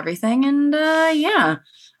anything and everything. And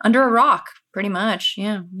under a rock, pretty much.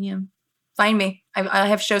 Yeah. Find me. I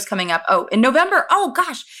have shows coming up. Oh, in November. Oh,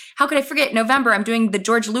 gosh. How could I forget? November, I'm doing the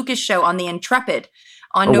George Lucas show on The Intrepid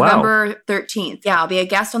on November 13th. Yeah, I'll be a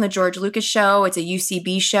guest on the George Lucas show. It's a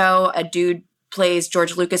UCB show. A dude plays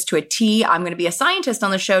George Lucas to a T. I'm going to be a scientist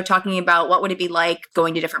on the show talking about what would it be like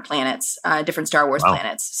going to different planets, different Star Wars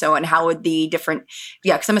planets. So, and how would the different,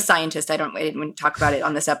 because I'm a scientist. I didn't talk about it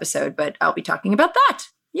on this episode, but I'll be talking about that.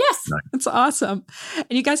 Yes. That's awesome.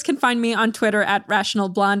 And you guys can find me on Twitter at Rational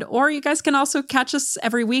Blonde, or you guys can also catch us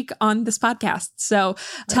every week on this podcast. So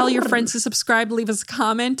tell your friends to subscribe, leave us a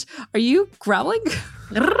comment. Are you growling?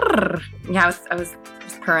 Yeah, I was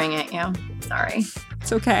purring at you. Sorry.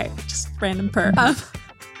 It's okay. Just random purr.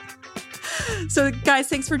 So guys,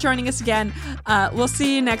 thanks for joining us again. We'll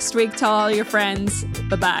see you next week. Tell all your friends.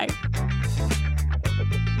 Bye-bye.